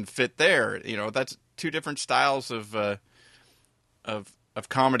didn't even fit there. That's two different styles of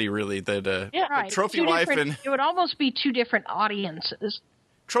comedy, really. That right. Trophy Wife and it would almost be two different audiences.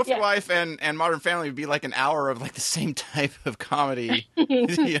 Trophy Wife and Modern Family would be like an hour of like the same type of comedy.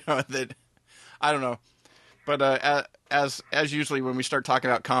 That I don't know, but as usually when we start talking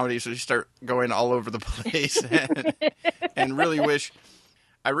about comedies, we start going all over the place, and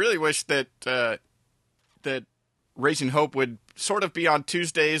I really wish that that Raising Hope would sort of be on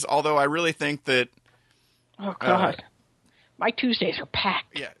Tuesdays, although I really think that... Oh, God. My Tuesdays are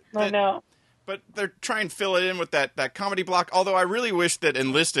packed. Yeah. I know. But they're trying to fill it in with that comedy block, although I really wish that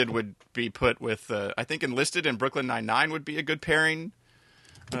Enlisted would be put with... I think Enlisted and Brooklyn Nine-Nine would be a good pairing.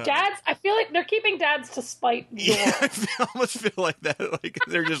 Dads, I feel like they're keeping Dads to spite you. Yeah, I almost feel like that. Like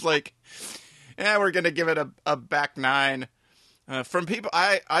they're just like, we're going to give it a back nine. From people...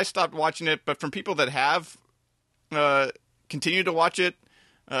 I stopped watching it, but from people that have... continue to watch it.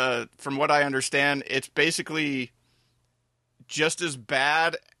 From what I understand, it's basically just as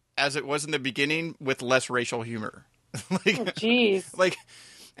bad as it was in the beginning with less racial humor. Jeez.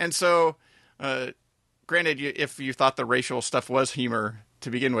 And so, granted, if you thought the racial stuff was humor to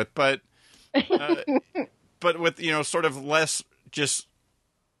begin with, but with sort of less just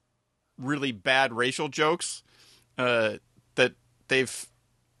really bad racial jokes, that they've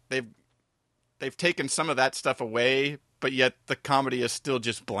taken some of that stuff away, but yet the comedy is still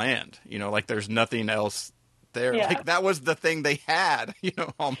just bland. Like there's nothing else there. Yeah. Like that was the thing they had,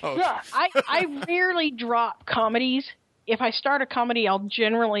 almost. Yeah, I rarely drop comedies. If I start a comedy, I'll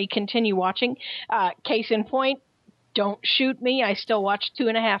generally continue watching. Case in point, don't shoot me. I still watch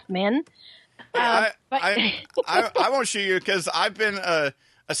 2.5 Men. I won't shoot you because I've been a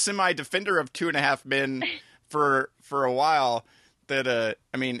semi-defender of 2.5 Men for a while. That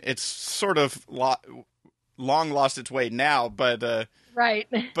it's sort of long lost its way now, but right.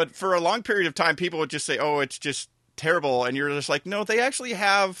 But for a long period of time, people would just say, "Oh, it's just terrible," and you're just like, "No, they actually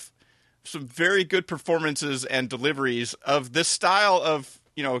have some very good performances and deliveries of this style of."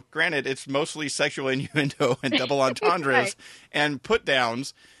 Granted, it's mostly sexual innuendo and double entendres right. and put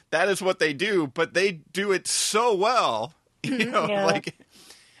downs. That is what they do, but they do it so well,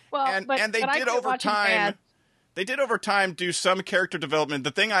 Well, and they did over time. They did over time do some character development.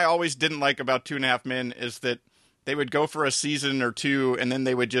 The thing I always didn't like about 2.5 Men is that they would go for a season or two and then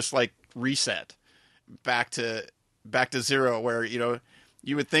they would just like reset back to zero where, you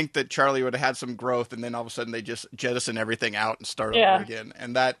would think that Charlie would have had some growth and then all of a sudden they just jettison everything out and start over again.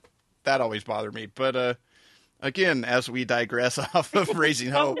 And that always bothered me. But again, as we digress off of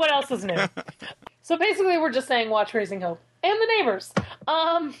Raising Hope. What else is new? So basically we're just saying watch Raising Hope and The Neighbors.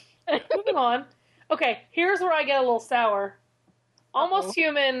 Moving on. Okay, here's where I get a little sour. Almost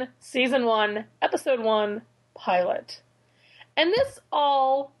Human, Season 1, Episode 1, Pilot. And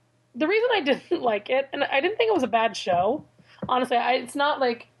the reason I didn't like it, and I didn't think it was a bad show, honestly, it's not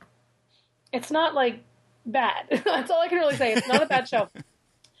bad. That's all I can really say. It's not a bad show.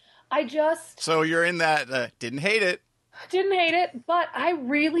 So you're in that, didn't hate it. Didn't hate it, but I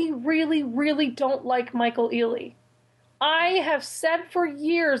really, really, really don't like Michael Ealy. I have said for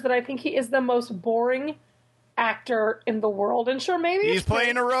years that I think he is the most boring actor in the world. And sure, maybe he's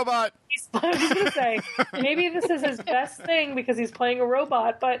playing a robot. I was going to say, maybe this is his best thing because he's playing a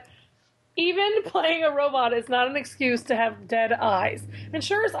robot, but even playing a robot is not an excuse to have dead eyes. And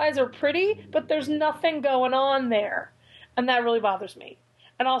sure, his eyes are pretty, but there's nothing going on there. And that really bothers me.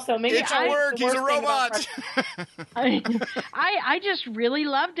 And also, maybe it's a work. He's a robot. I just really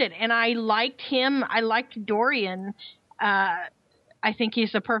loved it, and I liked him. I liked Dorian. I think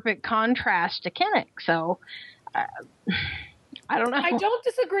he's the perfect contrast to Kinnick. So, I don't know. I don't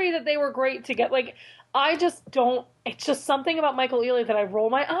disagree that they were great together. Like, I just don't. It's just something about Michael Ealy that I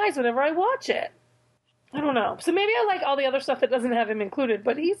roll my eyes whenever I watch it. I don't know. So maybe I like all the other stuff that doesn't have him included,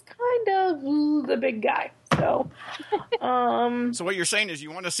 but he's kind of the big guy. So, so what you're saying is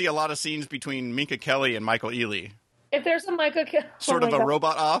you want to see a lot of scenes between Minka Kelly and Michael Ealy. If there's a Minka Kelly... Sort of a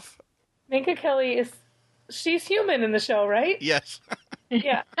robot off? Minka Kelly she's human in the show, right? Yes.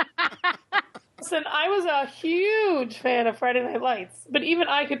 Yeah. Listen, I was a huge fan of Friday Night Lights, but even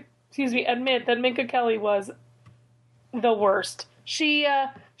I could, admit that Minka Kelly was the worst. She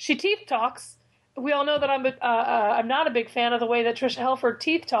teeth talks. We all know that I'm not a big fan of the way that Tricia Helfer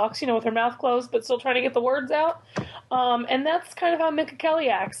teeth talks, with her mouth closed but still trying to get the words out. And that's kind of how Minka Kelly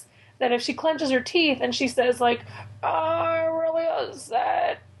acts. That if she clenches her teeth and she says, like, oh, I'm really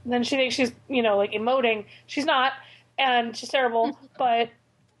upset, then she thinks she's, like, emoting. She's not, and she's terrible. But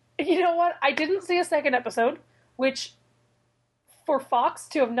you know what? I didn't see a second episode, which for Fox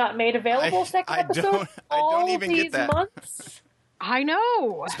to have not made available second episode I don't even these get that. months... I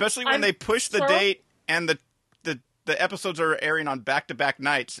know. Especially when they push the date and the episodes are airing on back-to-back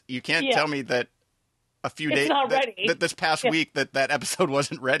nights. You can't tell me that a few days that this past week that episode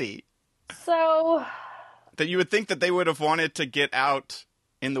wasn't ready. So that you would think that they would have wanted to get out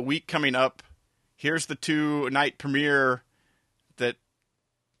in the week coming up. Here's the 2-night premiere that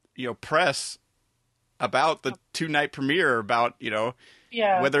press about the 2-night premiere about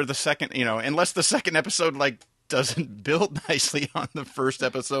whether the second unless the second episode doesn't build nicely on the first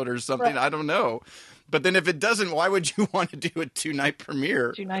episode or something. Right. I don't know. But then if it doesn't, why would you want to do a 2-night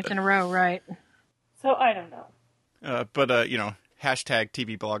premiere? 2 nights in a row, right. So I don't know. But hashtag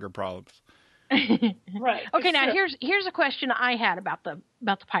TV blogger problems. Right. Okay, now here's a question I had about the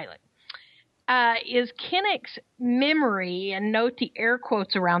pilot. Is Kinnick's memory, and note the air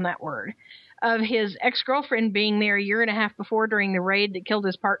quotes around that word, of his ex-girlfriend being there a year and a half before during the raid that killed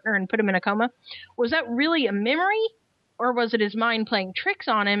his partner and put him in a coma, was that really a memory, or was it his mind playing tricks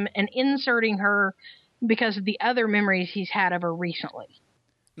on him and inserting her because of the other memories he's had of her recently?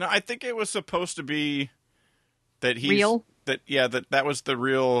 No, I think it was supposed to be that he's... Real? That was the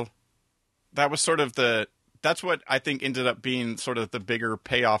real... That was sort of the... That's what I think ended up being sort of the bigger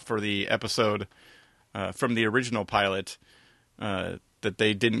payoff for the episode from the original pilot, that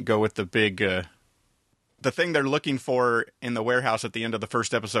they didn't go with the big, the thing they're looking for in the warehouse at the end of the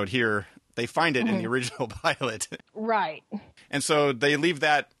first episode here, they find it in the original pilot. Right. And so they leave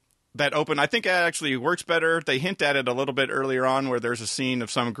that open. I think it actually works better. They hint at it a little bit earlier on where there's a scene of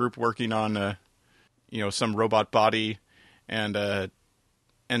some group working on, some robot body. And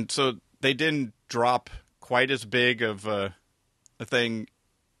so they didn't drop quite as big of a thing.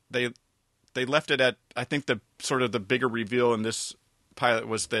 They left it at, I think the sort of the bigger reveal in this pilot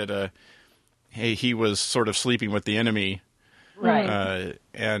was that he was sort of sleeping with the enemy, right?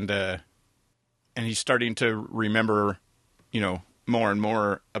 And he's starting to remember, more and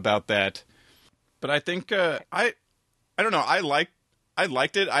more about that. But I think I don't know. I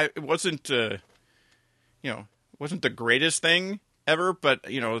liked it. It wasn't wasn't the greatest thing ever, but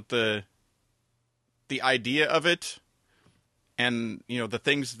the idea of it, and the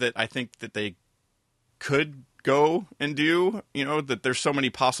things that I think that they could go and do, that there's so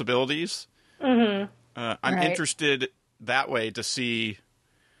many possibilities. Mm-hmm. I'm interested that way to see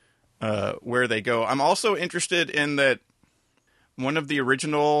where they go. I'm also interested in that one of the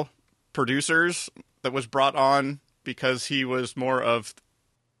original producers that was brought on because he'd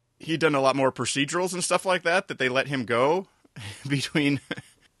done a lot more procedurals and stuff like that they let him go between,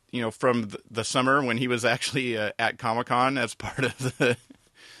 from the summer when he was actually at Comic-Con as part of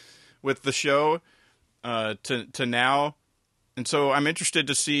with the show. To now. And so I'm interested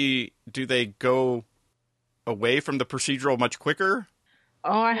to see, do they go away from the procedural much quicker?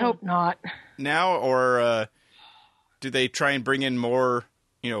 Oh, I hope not. Now, or do they try and bring in more,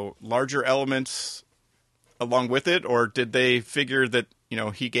 larger elements along with it? Or did they figure that,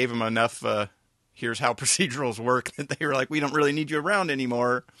 he gave them enough, here's how procedurals work, that they were like, we don't really need you around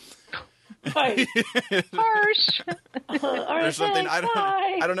anymore. Right. Harsh. Or something. I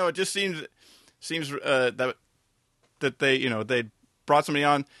don't know. It just seems that they brought somebody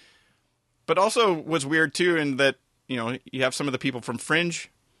on, but also was weird too in that you have some of the people from Fringe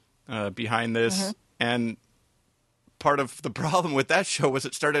behind this, and part of the problem with that show was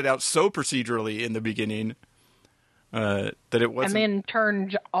it started out so procedurally in the beginning that it wasn't, and then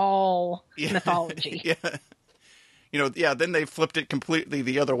turned all mythology. Yeah. Then they flipped it completely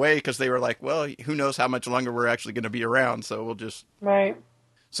the other way because they were like, well, who knows how much longer we're actually going to be around, so we'll just... Right.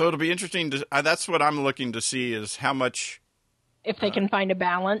 So it'll be interesting to... that's what I'm looking to see is how much... If they can find a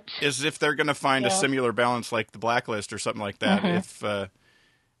balance. Is if they're going to find a similar balance like the Blacklist or something like that. If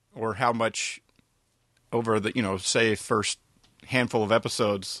or how much over the, say, first handful of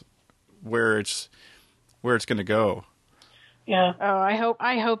episodes where it's going to go. Yeah. Oh,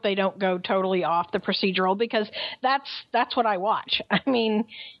 I hope they don't go totally off the procedural, because that's what I watch. I mean,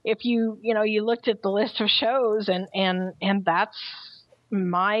 if you looked at the list of shows and that's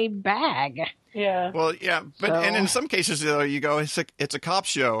my bag. Yeah. Well, yeah, but and in some cases though, you go, it's a cop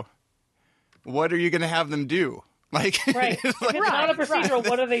show. What are you going to have them do? Like, right. If it's not a procedural,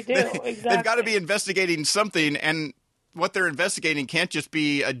 what do they do? Exactly. They've got to be investigating something, and what they're investigating can't just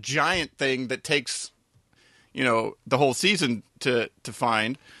be a giant thing that takes, the whole season to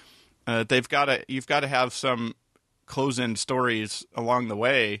find. You've got to have some close-in stories along the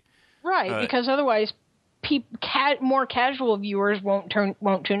way, right? Because otherwise, more casual viewers won't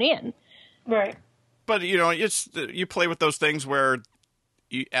tune in, right? But you play with those things where,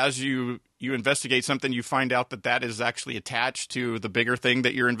 as you investigate something, you find out that is actually attached to the bigger thing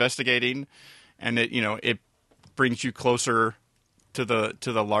that you're investigating, and it brings you closer to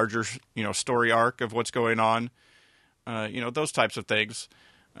the larger story arc of what's going on, those types of things.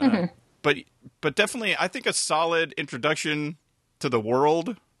 But definitely, I think a solid introduction to the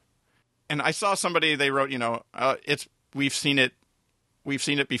world. And I saw somebody, they wrote, we've seen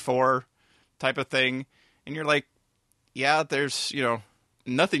it before, type of thing, and you're like, yeah, there's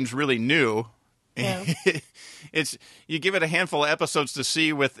nothing's really new. Yeah. It's you give it a handful of episodes to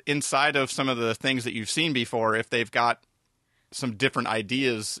see with inside of some of the things that you've seen before if they've got some different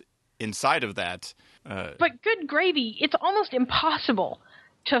ideas inside of that. But good gravy, it's almost impossible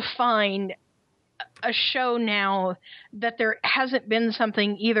to find a show now that there hasn't been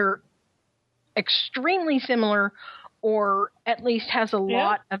something either extremely similar or at least has a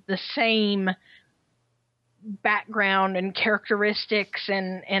lot of the same background and characteristics,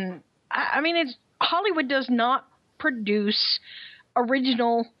 and I mean, Hollywood does not produce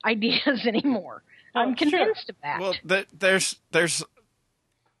original ideas anymore. I'm convinced of that. Well, there's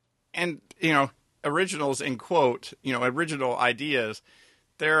and originals in quote, original ideas.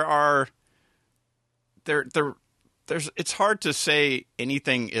 There's it's hard to say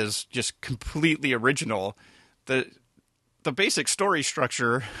anything is just completely original. The basic story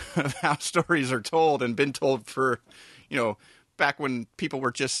structure of how stories are told and been told for, back when people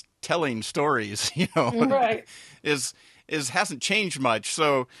were just telling stories, right, is hasn't changed much.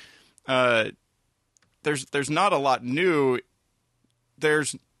 So there's not a lot new.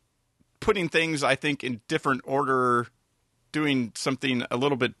 There's putting things, I think, in different order, doing something a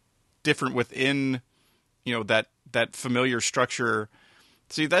little bit different within, that familiar structure.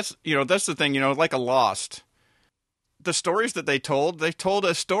 See, that's the thing, like a Lost. The stories that they told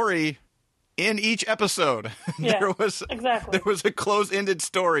a story in each episode. Yeah, there was a close-ended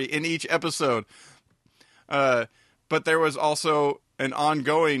story in each episode. But there was also an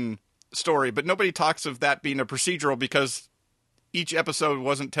ongoing story. But nobody talks of that being a procedural because each episode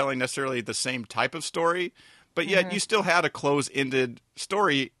wasn't telling necessarily the same type of story. But yet you still had a close-ended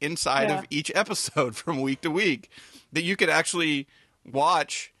story inside of each episode from week to week that you could actually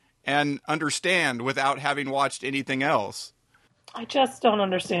watch and understand without having watched anything else. I just don't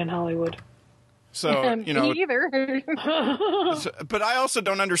understand Hollywood. So, Me either. But I also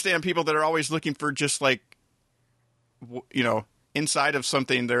don't understand people that are always looking for just like, inside of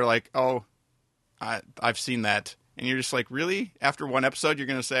something. They're like, oh, I've seen that. And you're just like, really? After one episode, you're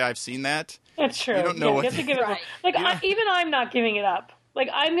going to say, I've seen that? That's true. You don't know what... You have to give it up. Like, even I'm not giving it up. Like,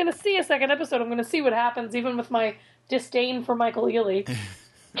 I'm going to see a second episode. I'm going to see what happens, even with my disdain for Michael Ealy.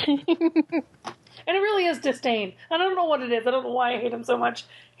 And it really is disdain. I don't know what it is. I don't know why I hate him so much.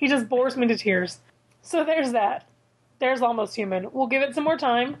 He just bores me to tears. So there's that. There's Almost Human. We'll give it some more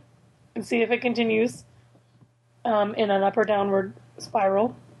time and see if it continues in an up or downward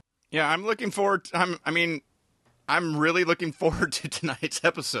spiral. Yeah, I'm looking forward. I'm really looking forward to tonight's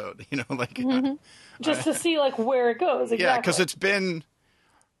episode. Just to see where it goes. Exactly. Yeah, because it's been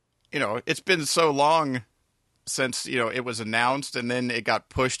so long since, it was announced, and then it got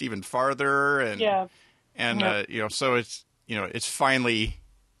pushed even farther, and so it's finally,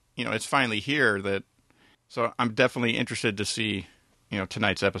 here. So I'm definitely interested to see,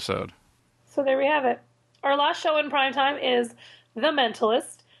 tonight's episode. So there we have it. Our last show in primetime is The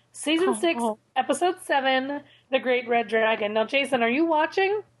Mentalist, Season 6, Episode 7, The Great Red Dragon. Now, Jason, are you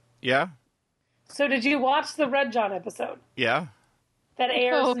watching? Yeah. So did you watch the Red John episode? Yeah. That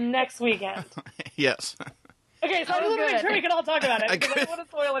airs next weekend? Yes. Okay, so I just want to make sure we can all talk about it, because I don't want to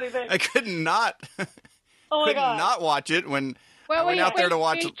spoil anything. I could not. Oh my God. Not watch it when I went out there to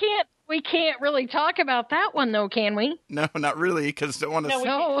watch it. We can't really talk about that one, though, can we? No, not really, because don't want to.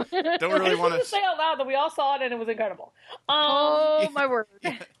 No, don't really want to say out loud that we all saw it and it was incredible. My word!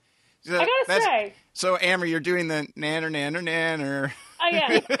 Yeah. So I gotta say. So, Amrie, you're doing the nanner. I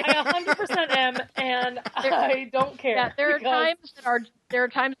am. I 100% am, and I don't care. Yeah, there are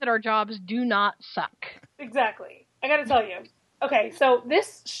times that our jobs do not suck. Exactly. I gotta tell you. Okay, so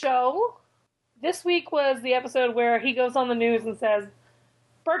this week was the episode where he goes on the news and says,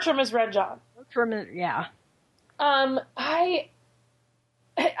 Bertram is Red John. Yeah. I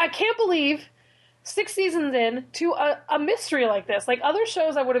can't believe 6 seasons in to a mystery like this. Like, other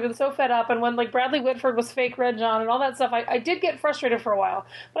shows I would have been so fed up, and when, like, Bradley Whitford was fake Red John and all that stuff, I did get frustrated for a while.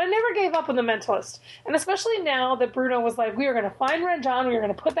 But I never gave up on The Mentalist. And especially now that Bruno was like, we are going to find Red John, we are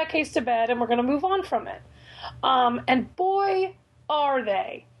going to put that case to bed, and we're going to move on from it. And boy, are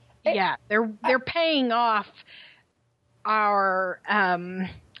they. Yeah, they're paying off our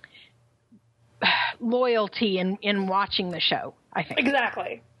loyalty in watching the show, I think.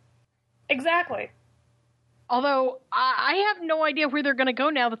 Exactly. Although, I have no idea where they're going to go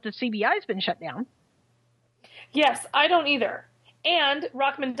now that the CBI's been shut down. Yes, I don't either. And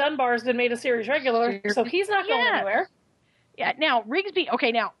Rockman Dunbar's been made a series regular, so he's not going anywhere. Yeah, now, Rigsby,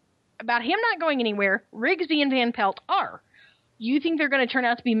 about him not going anywhere, Rigsby and Van Pelt are. You think they're going to turn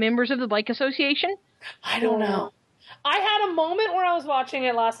out to be members of the Lake Association? I don't know. I had a moment where I was watching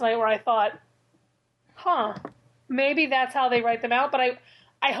it last night where I thought, maybe that's how they write them out, but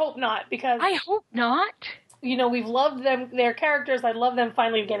I hope not, because I hope not. We've loved their characters. I love them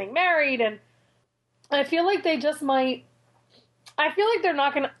finally getting married, and I feel like they just might. I feel like they're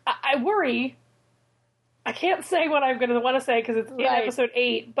not going to. I worry. I can't say what I'm going to want to say because it's in episode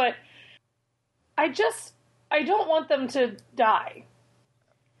 8, but I don't want them to die,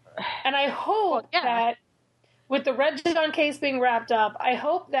 and I hope that with the Red John case being wrapped up, I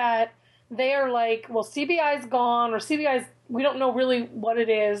hope that they are like, well, CBI's gone, or CBI's. We don't know really what it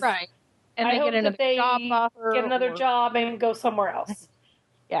is. Right. And I hope that they get another job and go somewhere else.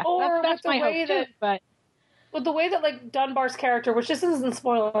 Yeah, or that's my hope too, but with the way that, like, Dunbar's character, which this isn't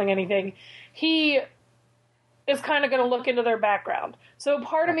spoiling anything, he is kind of going to look into their background. So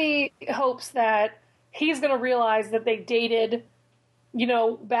part of me hopes that he's going to realize that they dated,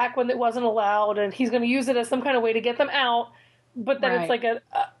 back when it wasn't allowed, and he's going to use it as some kind of way to get them out, but then it's like a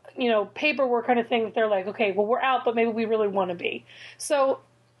paperwork kind of thing that they're like, okay, well, we're out, but maybe we really want to be. So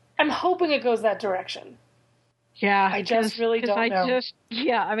I'm hoping it goes that direction. Yeah. I just really don't know.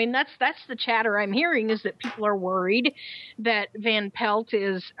 That's the chatter I'm hearing, is that people are worried that Van Pelt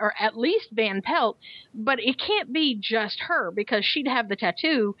is, or at least Van Pelt, but it can't be just her, because she'd have the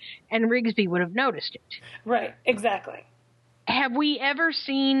tattoo and Rigsby would have noticed it. Right, exactly. Have we ever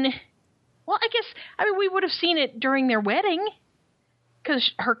seen, we would have seen it during their wedding.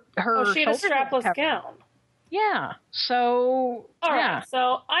 Because her she had a strapless gown. Yeah. So. All right.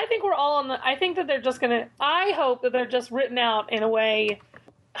 So I think we're all on the. I think that they're just gonna. I hope that they're just written out in a way.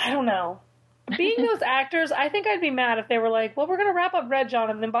 I don't know. Being those actors, I think I'd be mad if they were like, "Well, we're gonna wrap up Red John,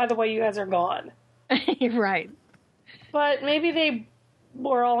 and then by the way, you guys are gone." Right. But maybe they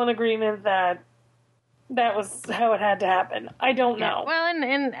were all in agreement that was how it had to happen. I don't know. Well,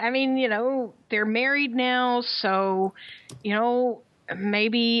 and I mean, they're married now, so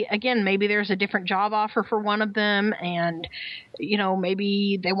maybe there's a different job offer for one of them, and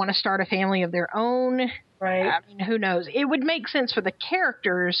maybe they want to start a family of their own. Right. I mean, who knows? It would make sense for the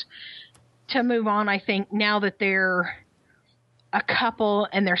characters to move on, I think, now that they're a couple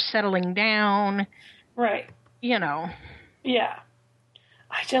and they're settling down. Right. Yeah.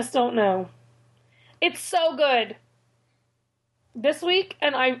 I just don't know. It's so good. This week,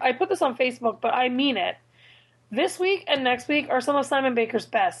 and I put this on Facebook, but I mean it. This week and next week are some of Simon Baker's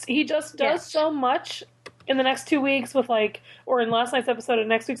best. He just does so much in the next 2 weeks or in last night's episode and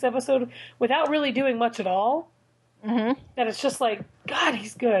next week's episode, without really doing much at all. Mm-hmm. That it's just like, God,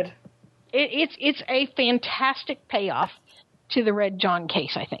 he's good. It's a fantastic payoff to the Red John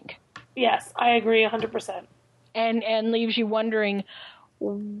case, I think. Yes, I agree 100%. And leaves you wondering,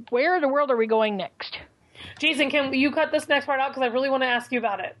 where in the world are we going next? Jason, can you cut this next part out? Because I really want to ask you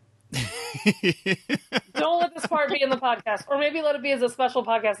about it. Don't let this part be in the podcast, or maybe let it be as a special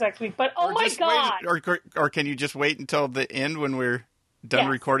podcast next week. But my God! Or can you just wait until the end when we're done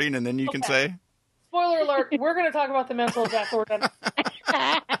recording, and then you can say? Spoiler alert: we're going to talk about the Mentalist after we're done.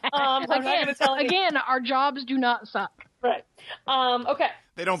 I'm not going to tell you. Again, our jobs do not suck. Right. Okay.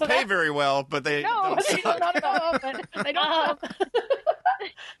 They don't pay very well, but they don't suck. Not at all. But they don't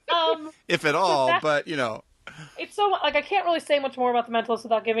suck. If at all, but It's so like I can't really say much more about the Mentalist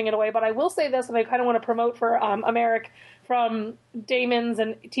without giving it away, but I will say this, and I kind of want to promote for Amrie from Damon's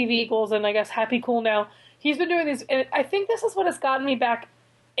and TV Equals, and I guess Happy Cool Now. He's been doing these, and I think this is what has gotten me back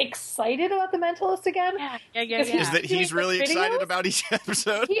excited about the Mentalist again. Yeah. Is that he's really excited about each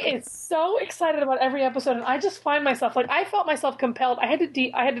episode? He is so excited about every episode, and I just find myself I felt myself compelled. I had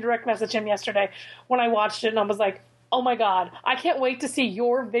to direct message him yesterday when I watched it, and I was like, "Oh my God, I can't wait to see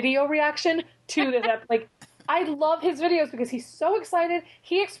your video reaction to this." I love his videos because he's so excited.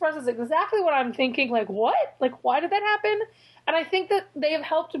 He expresses exactly what I'm thinking. Like, what? Like, why did that happen? And I think that they have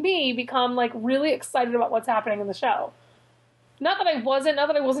helped me become really excited about what's happening in the show. Not that I wasn't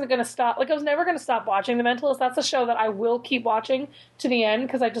going to stop. I was never going to stop watching The Mentalist. That's a show that I will keep watching to the end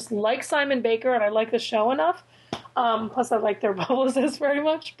because I just like Simon Baker and I like the show enough. Plus, I like their publicist very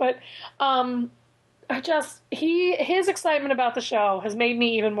much. But his excitement about the show has made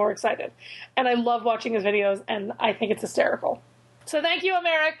me even more excited. And I love watching his videos, and I think it's hysterical. So thank you,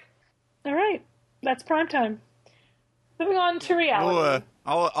 Amrie. All right. That's prime time. Moving on to reality.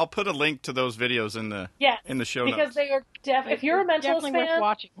 I'll put a link to those videos in the show notes. Because they are if you're a Mentalist fan, worth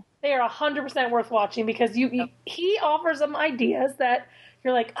watching. They are 100% worth watching because he offers them ideas that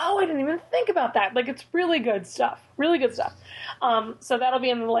you're like, oh, I didn't even think about that. It's really good stuff. Really good stuff. So that'll be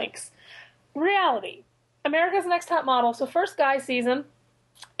in the links. Reality. America's Next Top Model. So first guy season,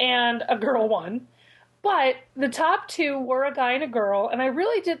 and a girl won. But the top two were a guy and a girl, and I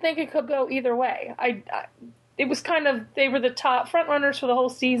really did think it could go either way. It was they were the top front runners for the whole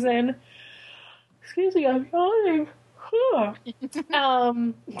season. Excuse me, I'm yawning. I've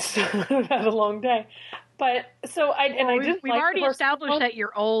had a long day. But so we've already established that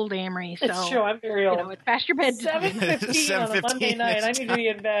you're old, Amrie. So it's true, I'm very old. It's past your bedtime. 7:15 on a Monday night. I need to be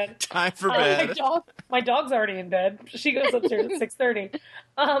in bed. Time for bed. My dog's already in bed. She goes upstairs at 6:30.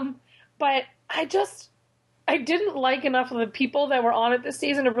 But I didn't like enough of the people that were on it this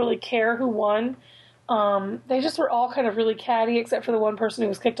season to really care who won. They just were all kind of really catty, except for the one person who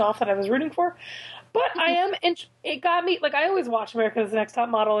was kicked off that I was rooting for. But it got me, I always watch America's Next Top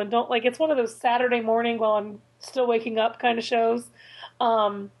Model and it's one of those Saturday morning while I'm still waking up kind of shows. So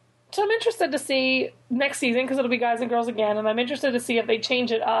I'm interested to see next season because it'll be guys and girls again, and I'm interested to see if they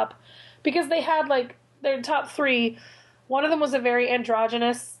change it up because they had their top three. One of them was a very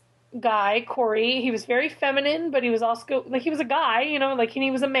androgynous guy, Corey. He was very feminine, but he was also he was a guy,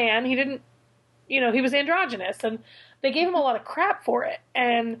 he was a man. He didn't, he was androgynous, and they gave him a lot of crap for it.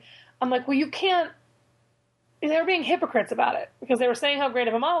 And I'm like, well, you can't. They were being hypocrites about it because they were saying how great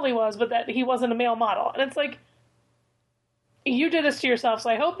of a model he was, but that he wasn't a male model. And it's you did this to yourself. So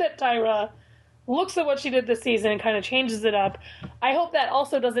I hope that Tyra looks at what she did this season and kind of changes it up. I hope that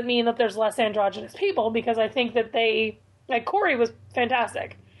also doesn't mean that there's less androgynous people because I think that Corey was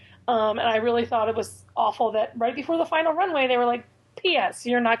fantastic. And I really thought it was awful that right before the final runway, they were like, P.S.,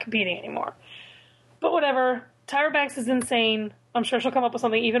 you're not competing anymore. But whatever. Tyra Banks is insane. I'm sure she'll come up with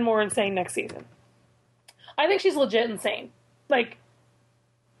something even more insane next season. I think she's legit insane.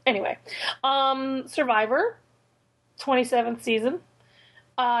 Anyway. Survivor, 27th season.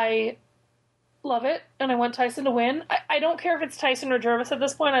 I love it, and I want Tyson to win. I don't care if it's Tyson or Jervis at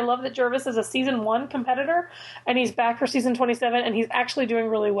this point. I love that Jervis is a season 1 competitor, and he's back for season 27, and he's actually doing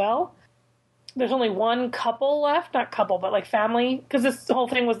really well. There's only one couple left. Not couple, but family. Because this whole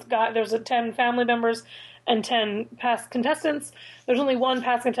thing was there's 10 family members and 10 past contestants. There's only one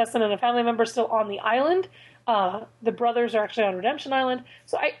past contestant and a family member still on the island. The brothers are actually on Redemption Island.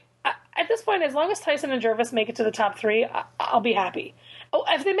 So I at this point, as long as Tyson and Jervis make it to the top 3, I'll be happy. Oh,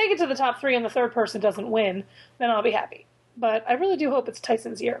 if they make it to the top 3 and the third person doesn't win, then I'll be happy. But I really do hope it's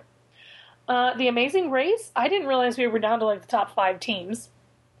Tyson's year. The Amazing Race, I didn't realize we were down to the top 5 teams.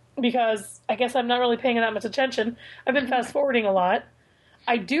 Because I guess I'm not really paying that much attention. I've been fast forwarding a lot.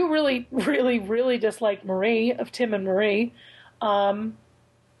 I do really, really, really dislike Marie, of Tim and Marie.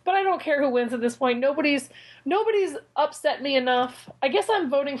 But I don't care who wins at this point. Nobody's upset me enough. I guess I'm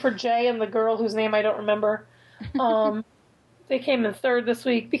voting for Jay and the girl whose name I don't remember. They came in third this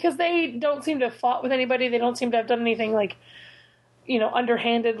week because they don't seem to have fought with anybody. They don't seem to have done anything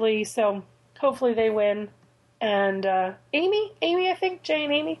underhandedly. So hopefully they win. and Amy, I think, Jay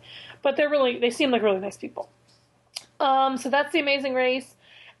and Amy. But they seem like really nice people. So that's The Amazing Race.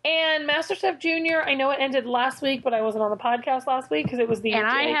 And MasterChef Junior, I know it ended last week, but I wasn't on the podcast last week because it was the... And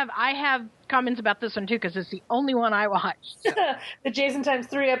I have comments about this one, too, because it's the only one I watched. So. The Jason Times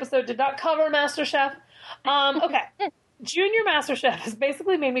 3 episode did not cover MasterChef. Okay. Junior MasterChef has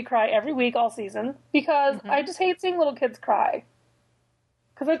basically made me cry every week all season because I just hate seeing little kids cry.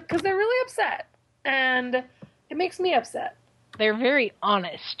 Because they're really upset. And it makes me upset. They're very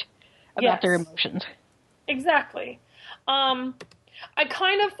honest about their emotions. Exactly. I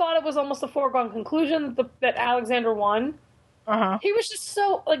kind of thought it was almost a foregone conclusion that Alexander won. He was just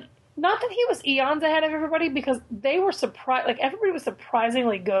so, like, not that he was eons ahead of everybody, because they were surprised, like, everybody was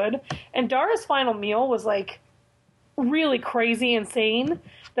surprisingly good. And Dara's final meal was, like, really crazy, insane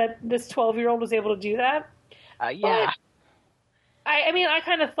that this 12-year-old was able to do that. Yeah. But, I mean, I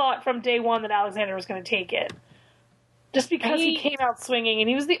kind of thought from day one that Alexander was going to take it. Just because he came out swinging, and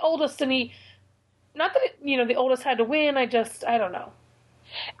he was the oldest, and not that, the oldest had to win, I don't know.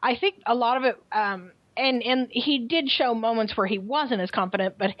 I think a lot of it, and he did show moments where he wasn't as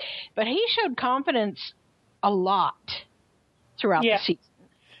confident, but he showed confidence a lot throughout the season.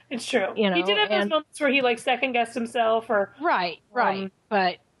 It's true. He did have those moments where he, like, second-guessed himself, or... Right.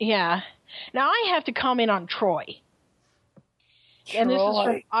 But, yeah. Now, I have to comment on Troy. And this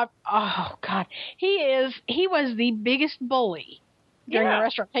is oh, God. He was the biggest bully during the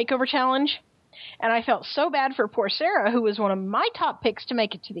restaurant takeover challenge. And I felt so bad for poor Sarah, who was one of my top picks to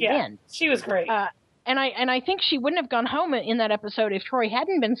make it to the end. She was great. And I think she wouldn't have gone home in that episode if Troy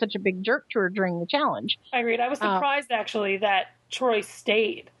hadn't been such a big jerk to her during the challenge. I agreed. I was surprised, actually, that Troy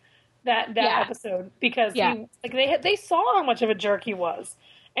stayed that episode, because they saw how much of a jerk he was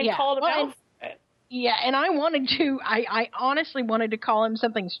and called him out for it. Yeah, and I honestly wanted to call him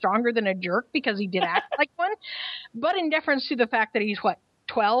something stronger than a jerk, because he did act like one. But in deference to the fact that he's,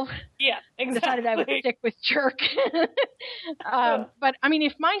 12? Yeah, exactly. Decided I would stick with jerk. But, I mean,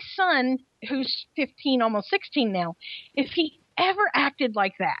 if my son, who's 15, almost 16 now, if he ever acted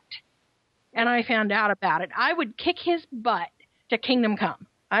like that, and I found out about it, I would kick his butt to Kingdom Come.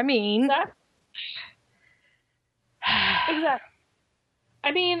 I mean... Exactly.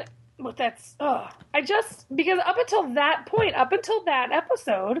 I mean, well, that's... because up until that point, up until that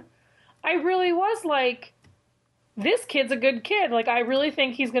episode, I really was like... This kid's a good kid. Like, I really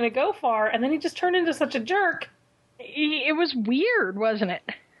think he's going to go far. And then he just turned into such a jerk. It was weird, wasn't it?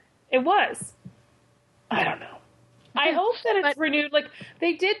 It was. I don't know. I hope that it's renewed. Like,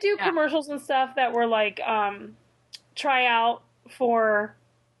 they did do commercials and stuff that were, like, try out for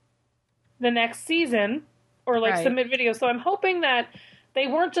the next season. Or, like, submit videos. So I'm hoping that they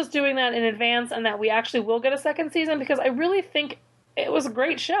weren't just doing that in advance and that we actually will get a second season. Because I really think it was a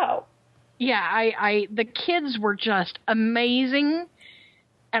great show. Yeah, the kids were just amazing,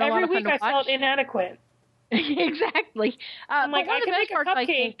 and every a lot of fun week to I felt inadequate. Exactly. I'm like, I can make a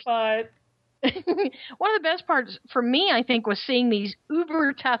cupcake, but one of the best parts for me, I think, was seeing these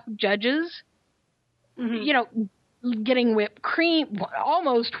uber tough judges. Getting whipped cream,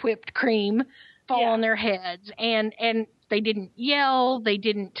 almost whipped cream, fall on their heads, and they didn't yell, they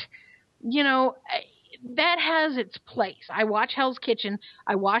didn't, that has its place. I watch Hell's Kitchen.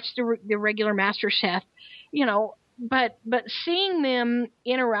 I watch the regular MasterChef, but seeing them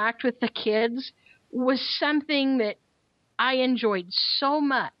interact with the kids was something that I enjoyed so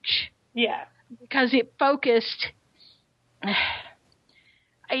much. Yeah. Because it focused,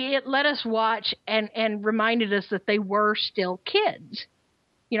 it let us watch and reminded us that they were still kids.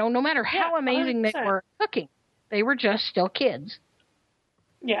 No matter how amazing 100%. They were cooking, they were just still kids.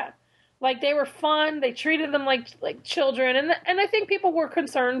 Yeah. Like, they were fun. They treated them like children. And I think people were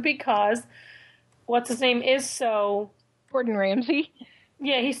concerned because, what's his name, is so... Gordon Ramsay.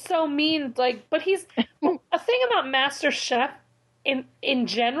 Yeah, he's so mean. Like, but he's... a thing about MasterChef in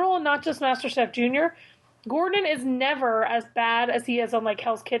general, not just MasterChef Junior, Gordon is never as bad as he is on, like,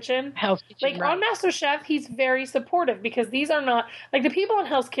 Hell's Kitchen. Like, on MasterChef, he's very supportive because these are not... Like, the people on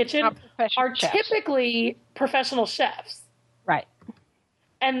Hell's Kitchen are typically professional chefs. Right.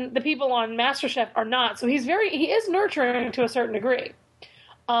 And the people on MasterChef are not. So he is nurturing to a certain degree.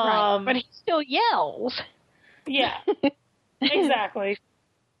 Right. But he still yells. Yeah. Exactly.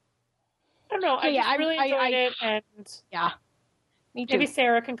 I don't know. I just really enjoyed it. And yeah. Me too. Maybe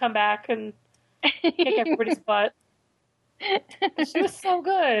Sarah can come back and kick everybody's butt. She was so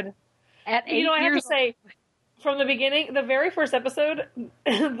good. At 8 years I have to say, from the beginning, the very first episode,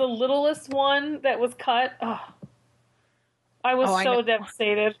 the littlest one that was cut, I was so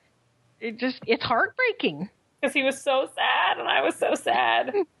devastated. It's heartbreaking. Because he was so sad, and I was so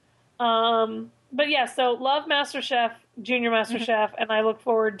sad. But yeah, so love MasterChef, Junior MasterChef, and I look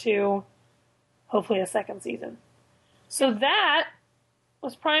forward to hopefully a second season. So that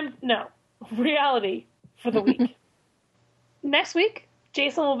was reality for the week. Next week,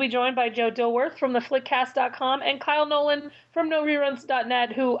 Jason will be joined by Joe Dilworth from theflickcast.com and Kyle Nolan from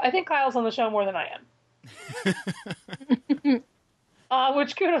noreruns.net, who I think Kyle's on the show more than I am.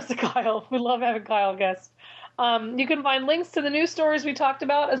 Which kudos to Kyle. We love having Kyle guest. You can find links to the news stories we talked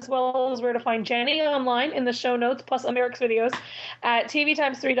about, as well as where to find Jenny online in the show notes, plus Americ's videos at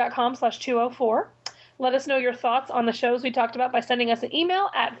tvx3.com/204. Let us know your thoughts on the shows we talked about by sending us an email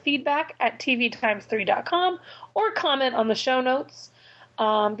at feedback@tvx3.com or comment on the show notes.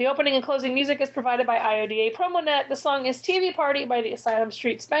 The opening and closing music is provided by IODA PromoNet. The song is TV Party by the Asylum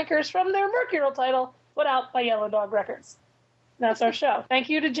Street Spankers from their Mercurial title, put out by Yellow Dog Records. That's our show. Thank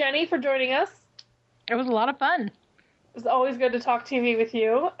you to Jenny for joining us. It was a lot of fun. It was always good to talk TV with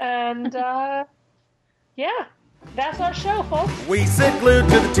you. And, yeah, that's our show, folks. We sit glued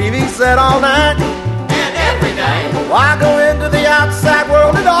to the TV set all night. And every day. Why go into the outside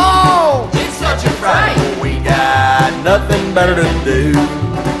world at all? It's such a fright. We got nothing better to do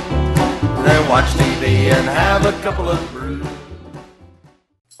than watch TV and have a couple of brews.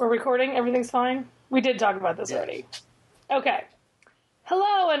 We're recording. Everything's fine? We did talk about this already. Okay.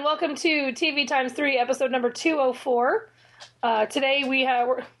 Hello and welcome to TV Times 3, episode number 204. Today we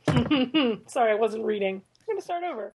have... Sorry, I wasn't reading. I'm going to start over.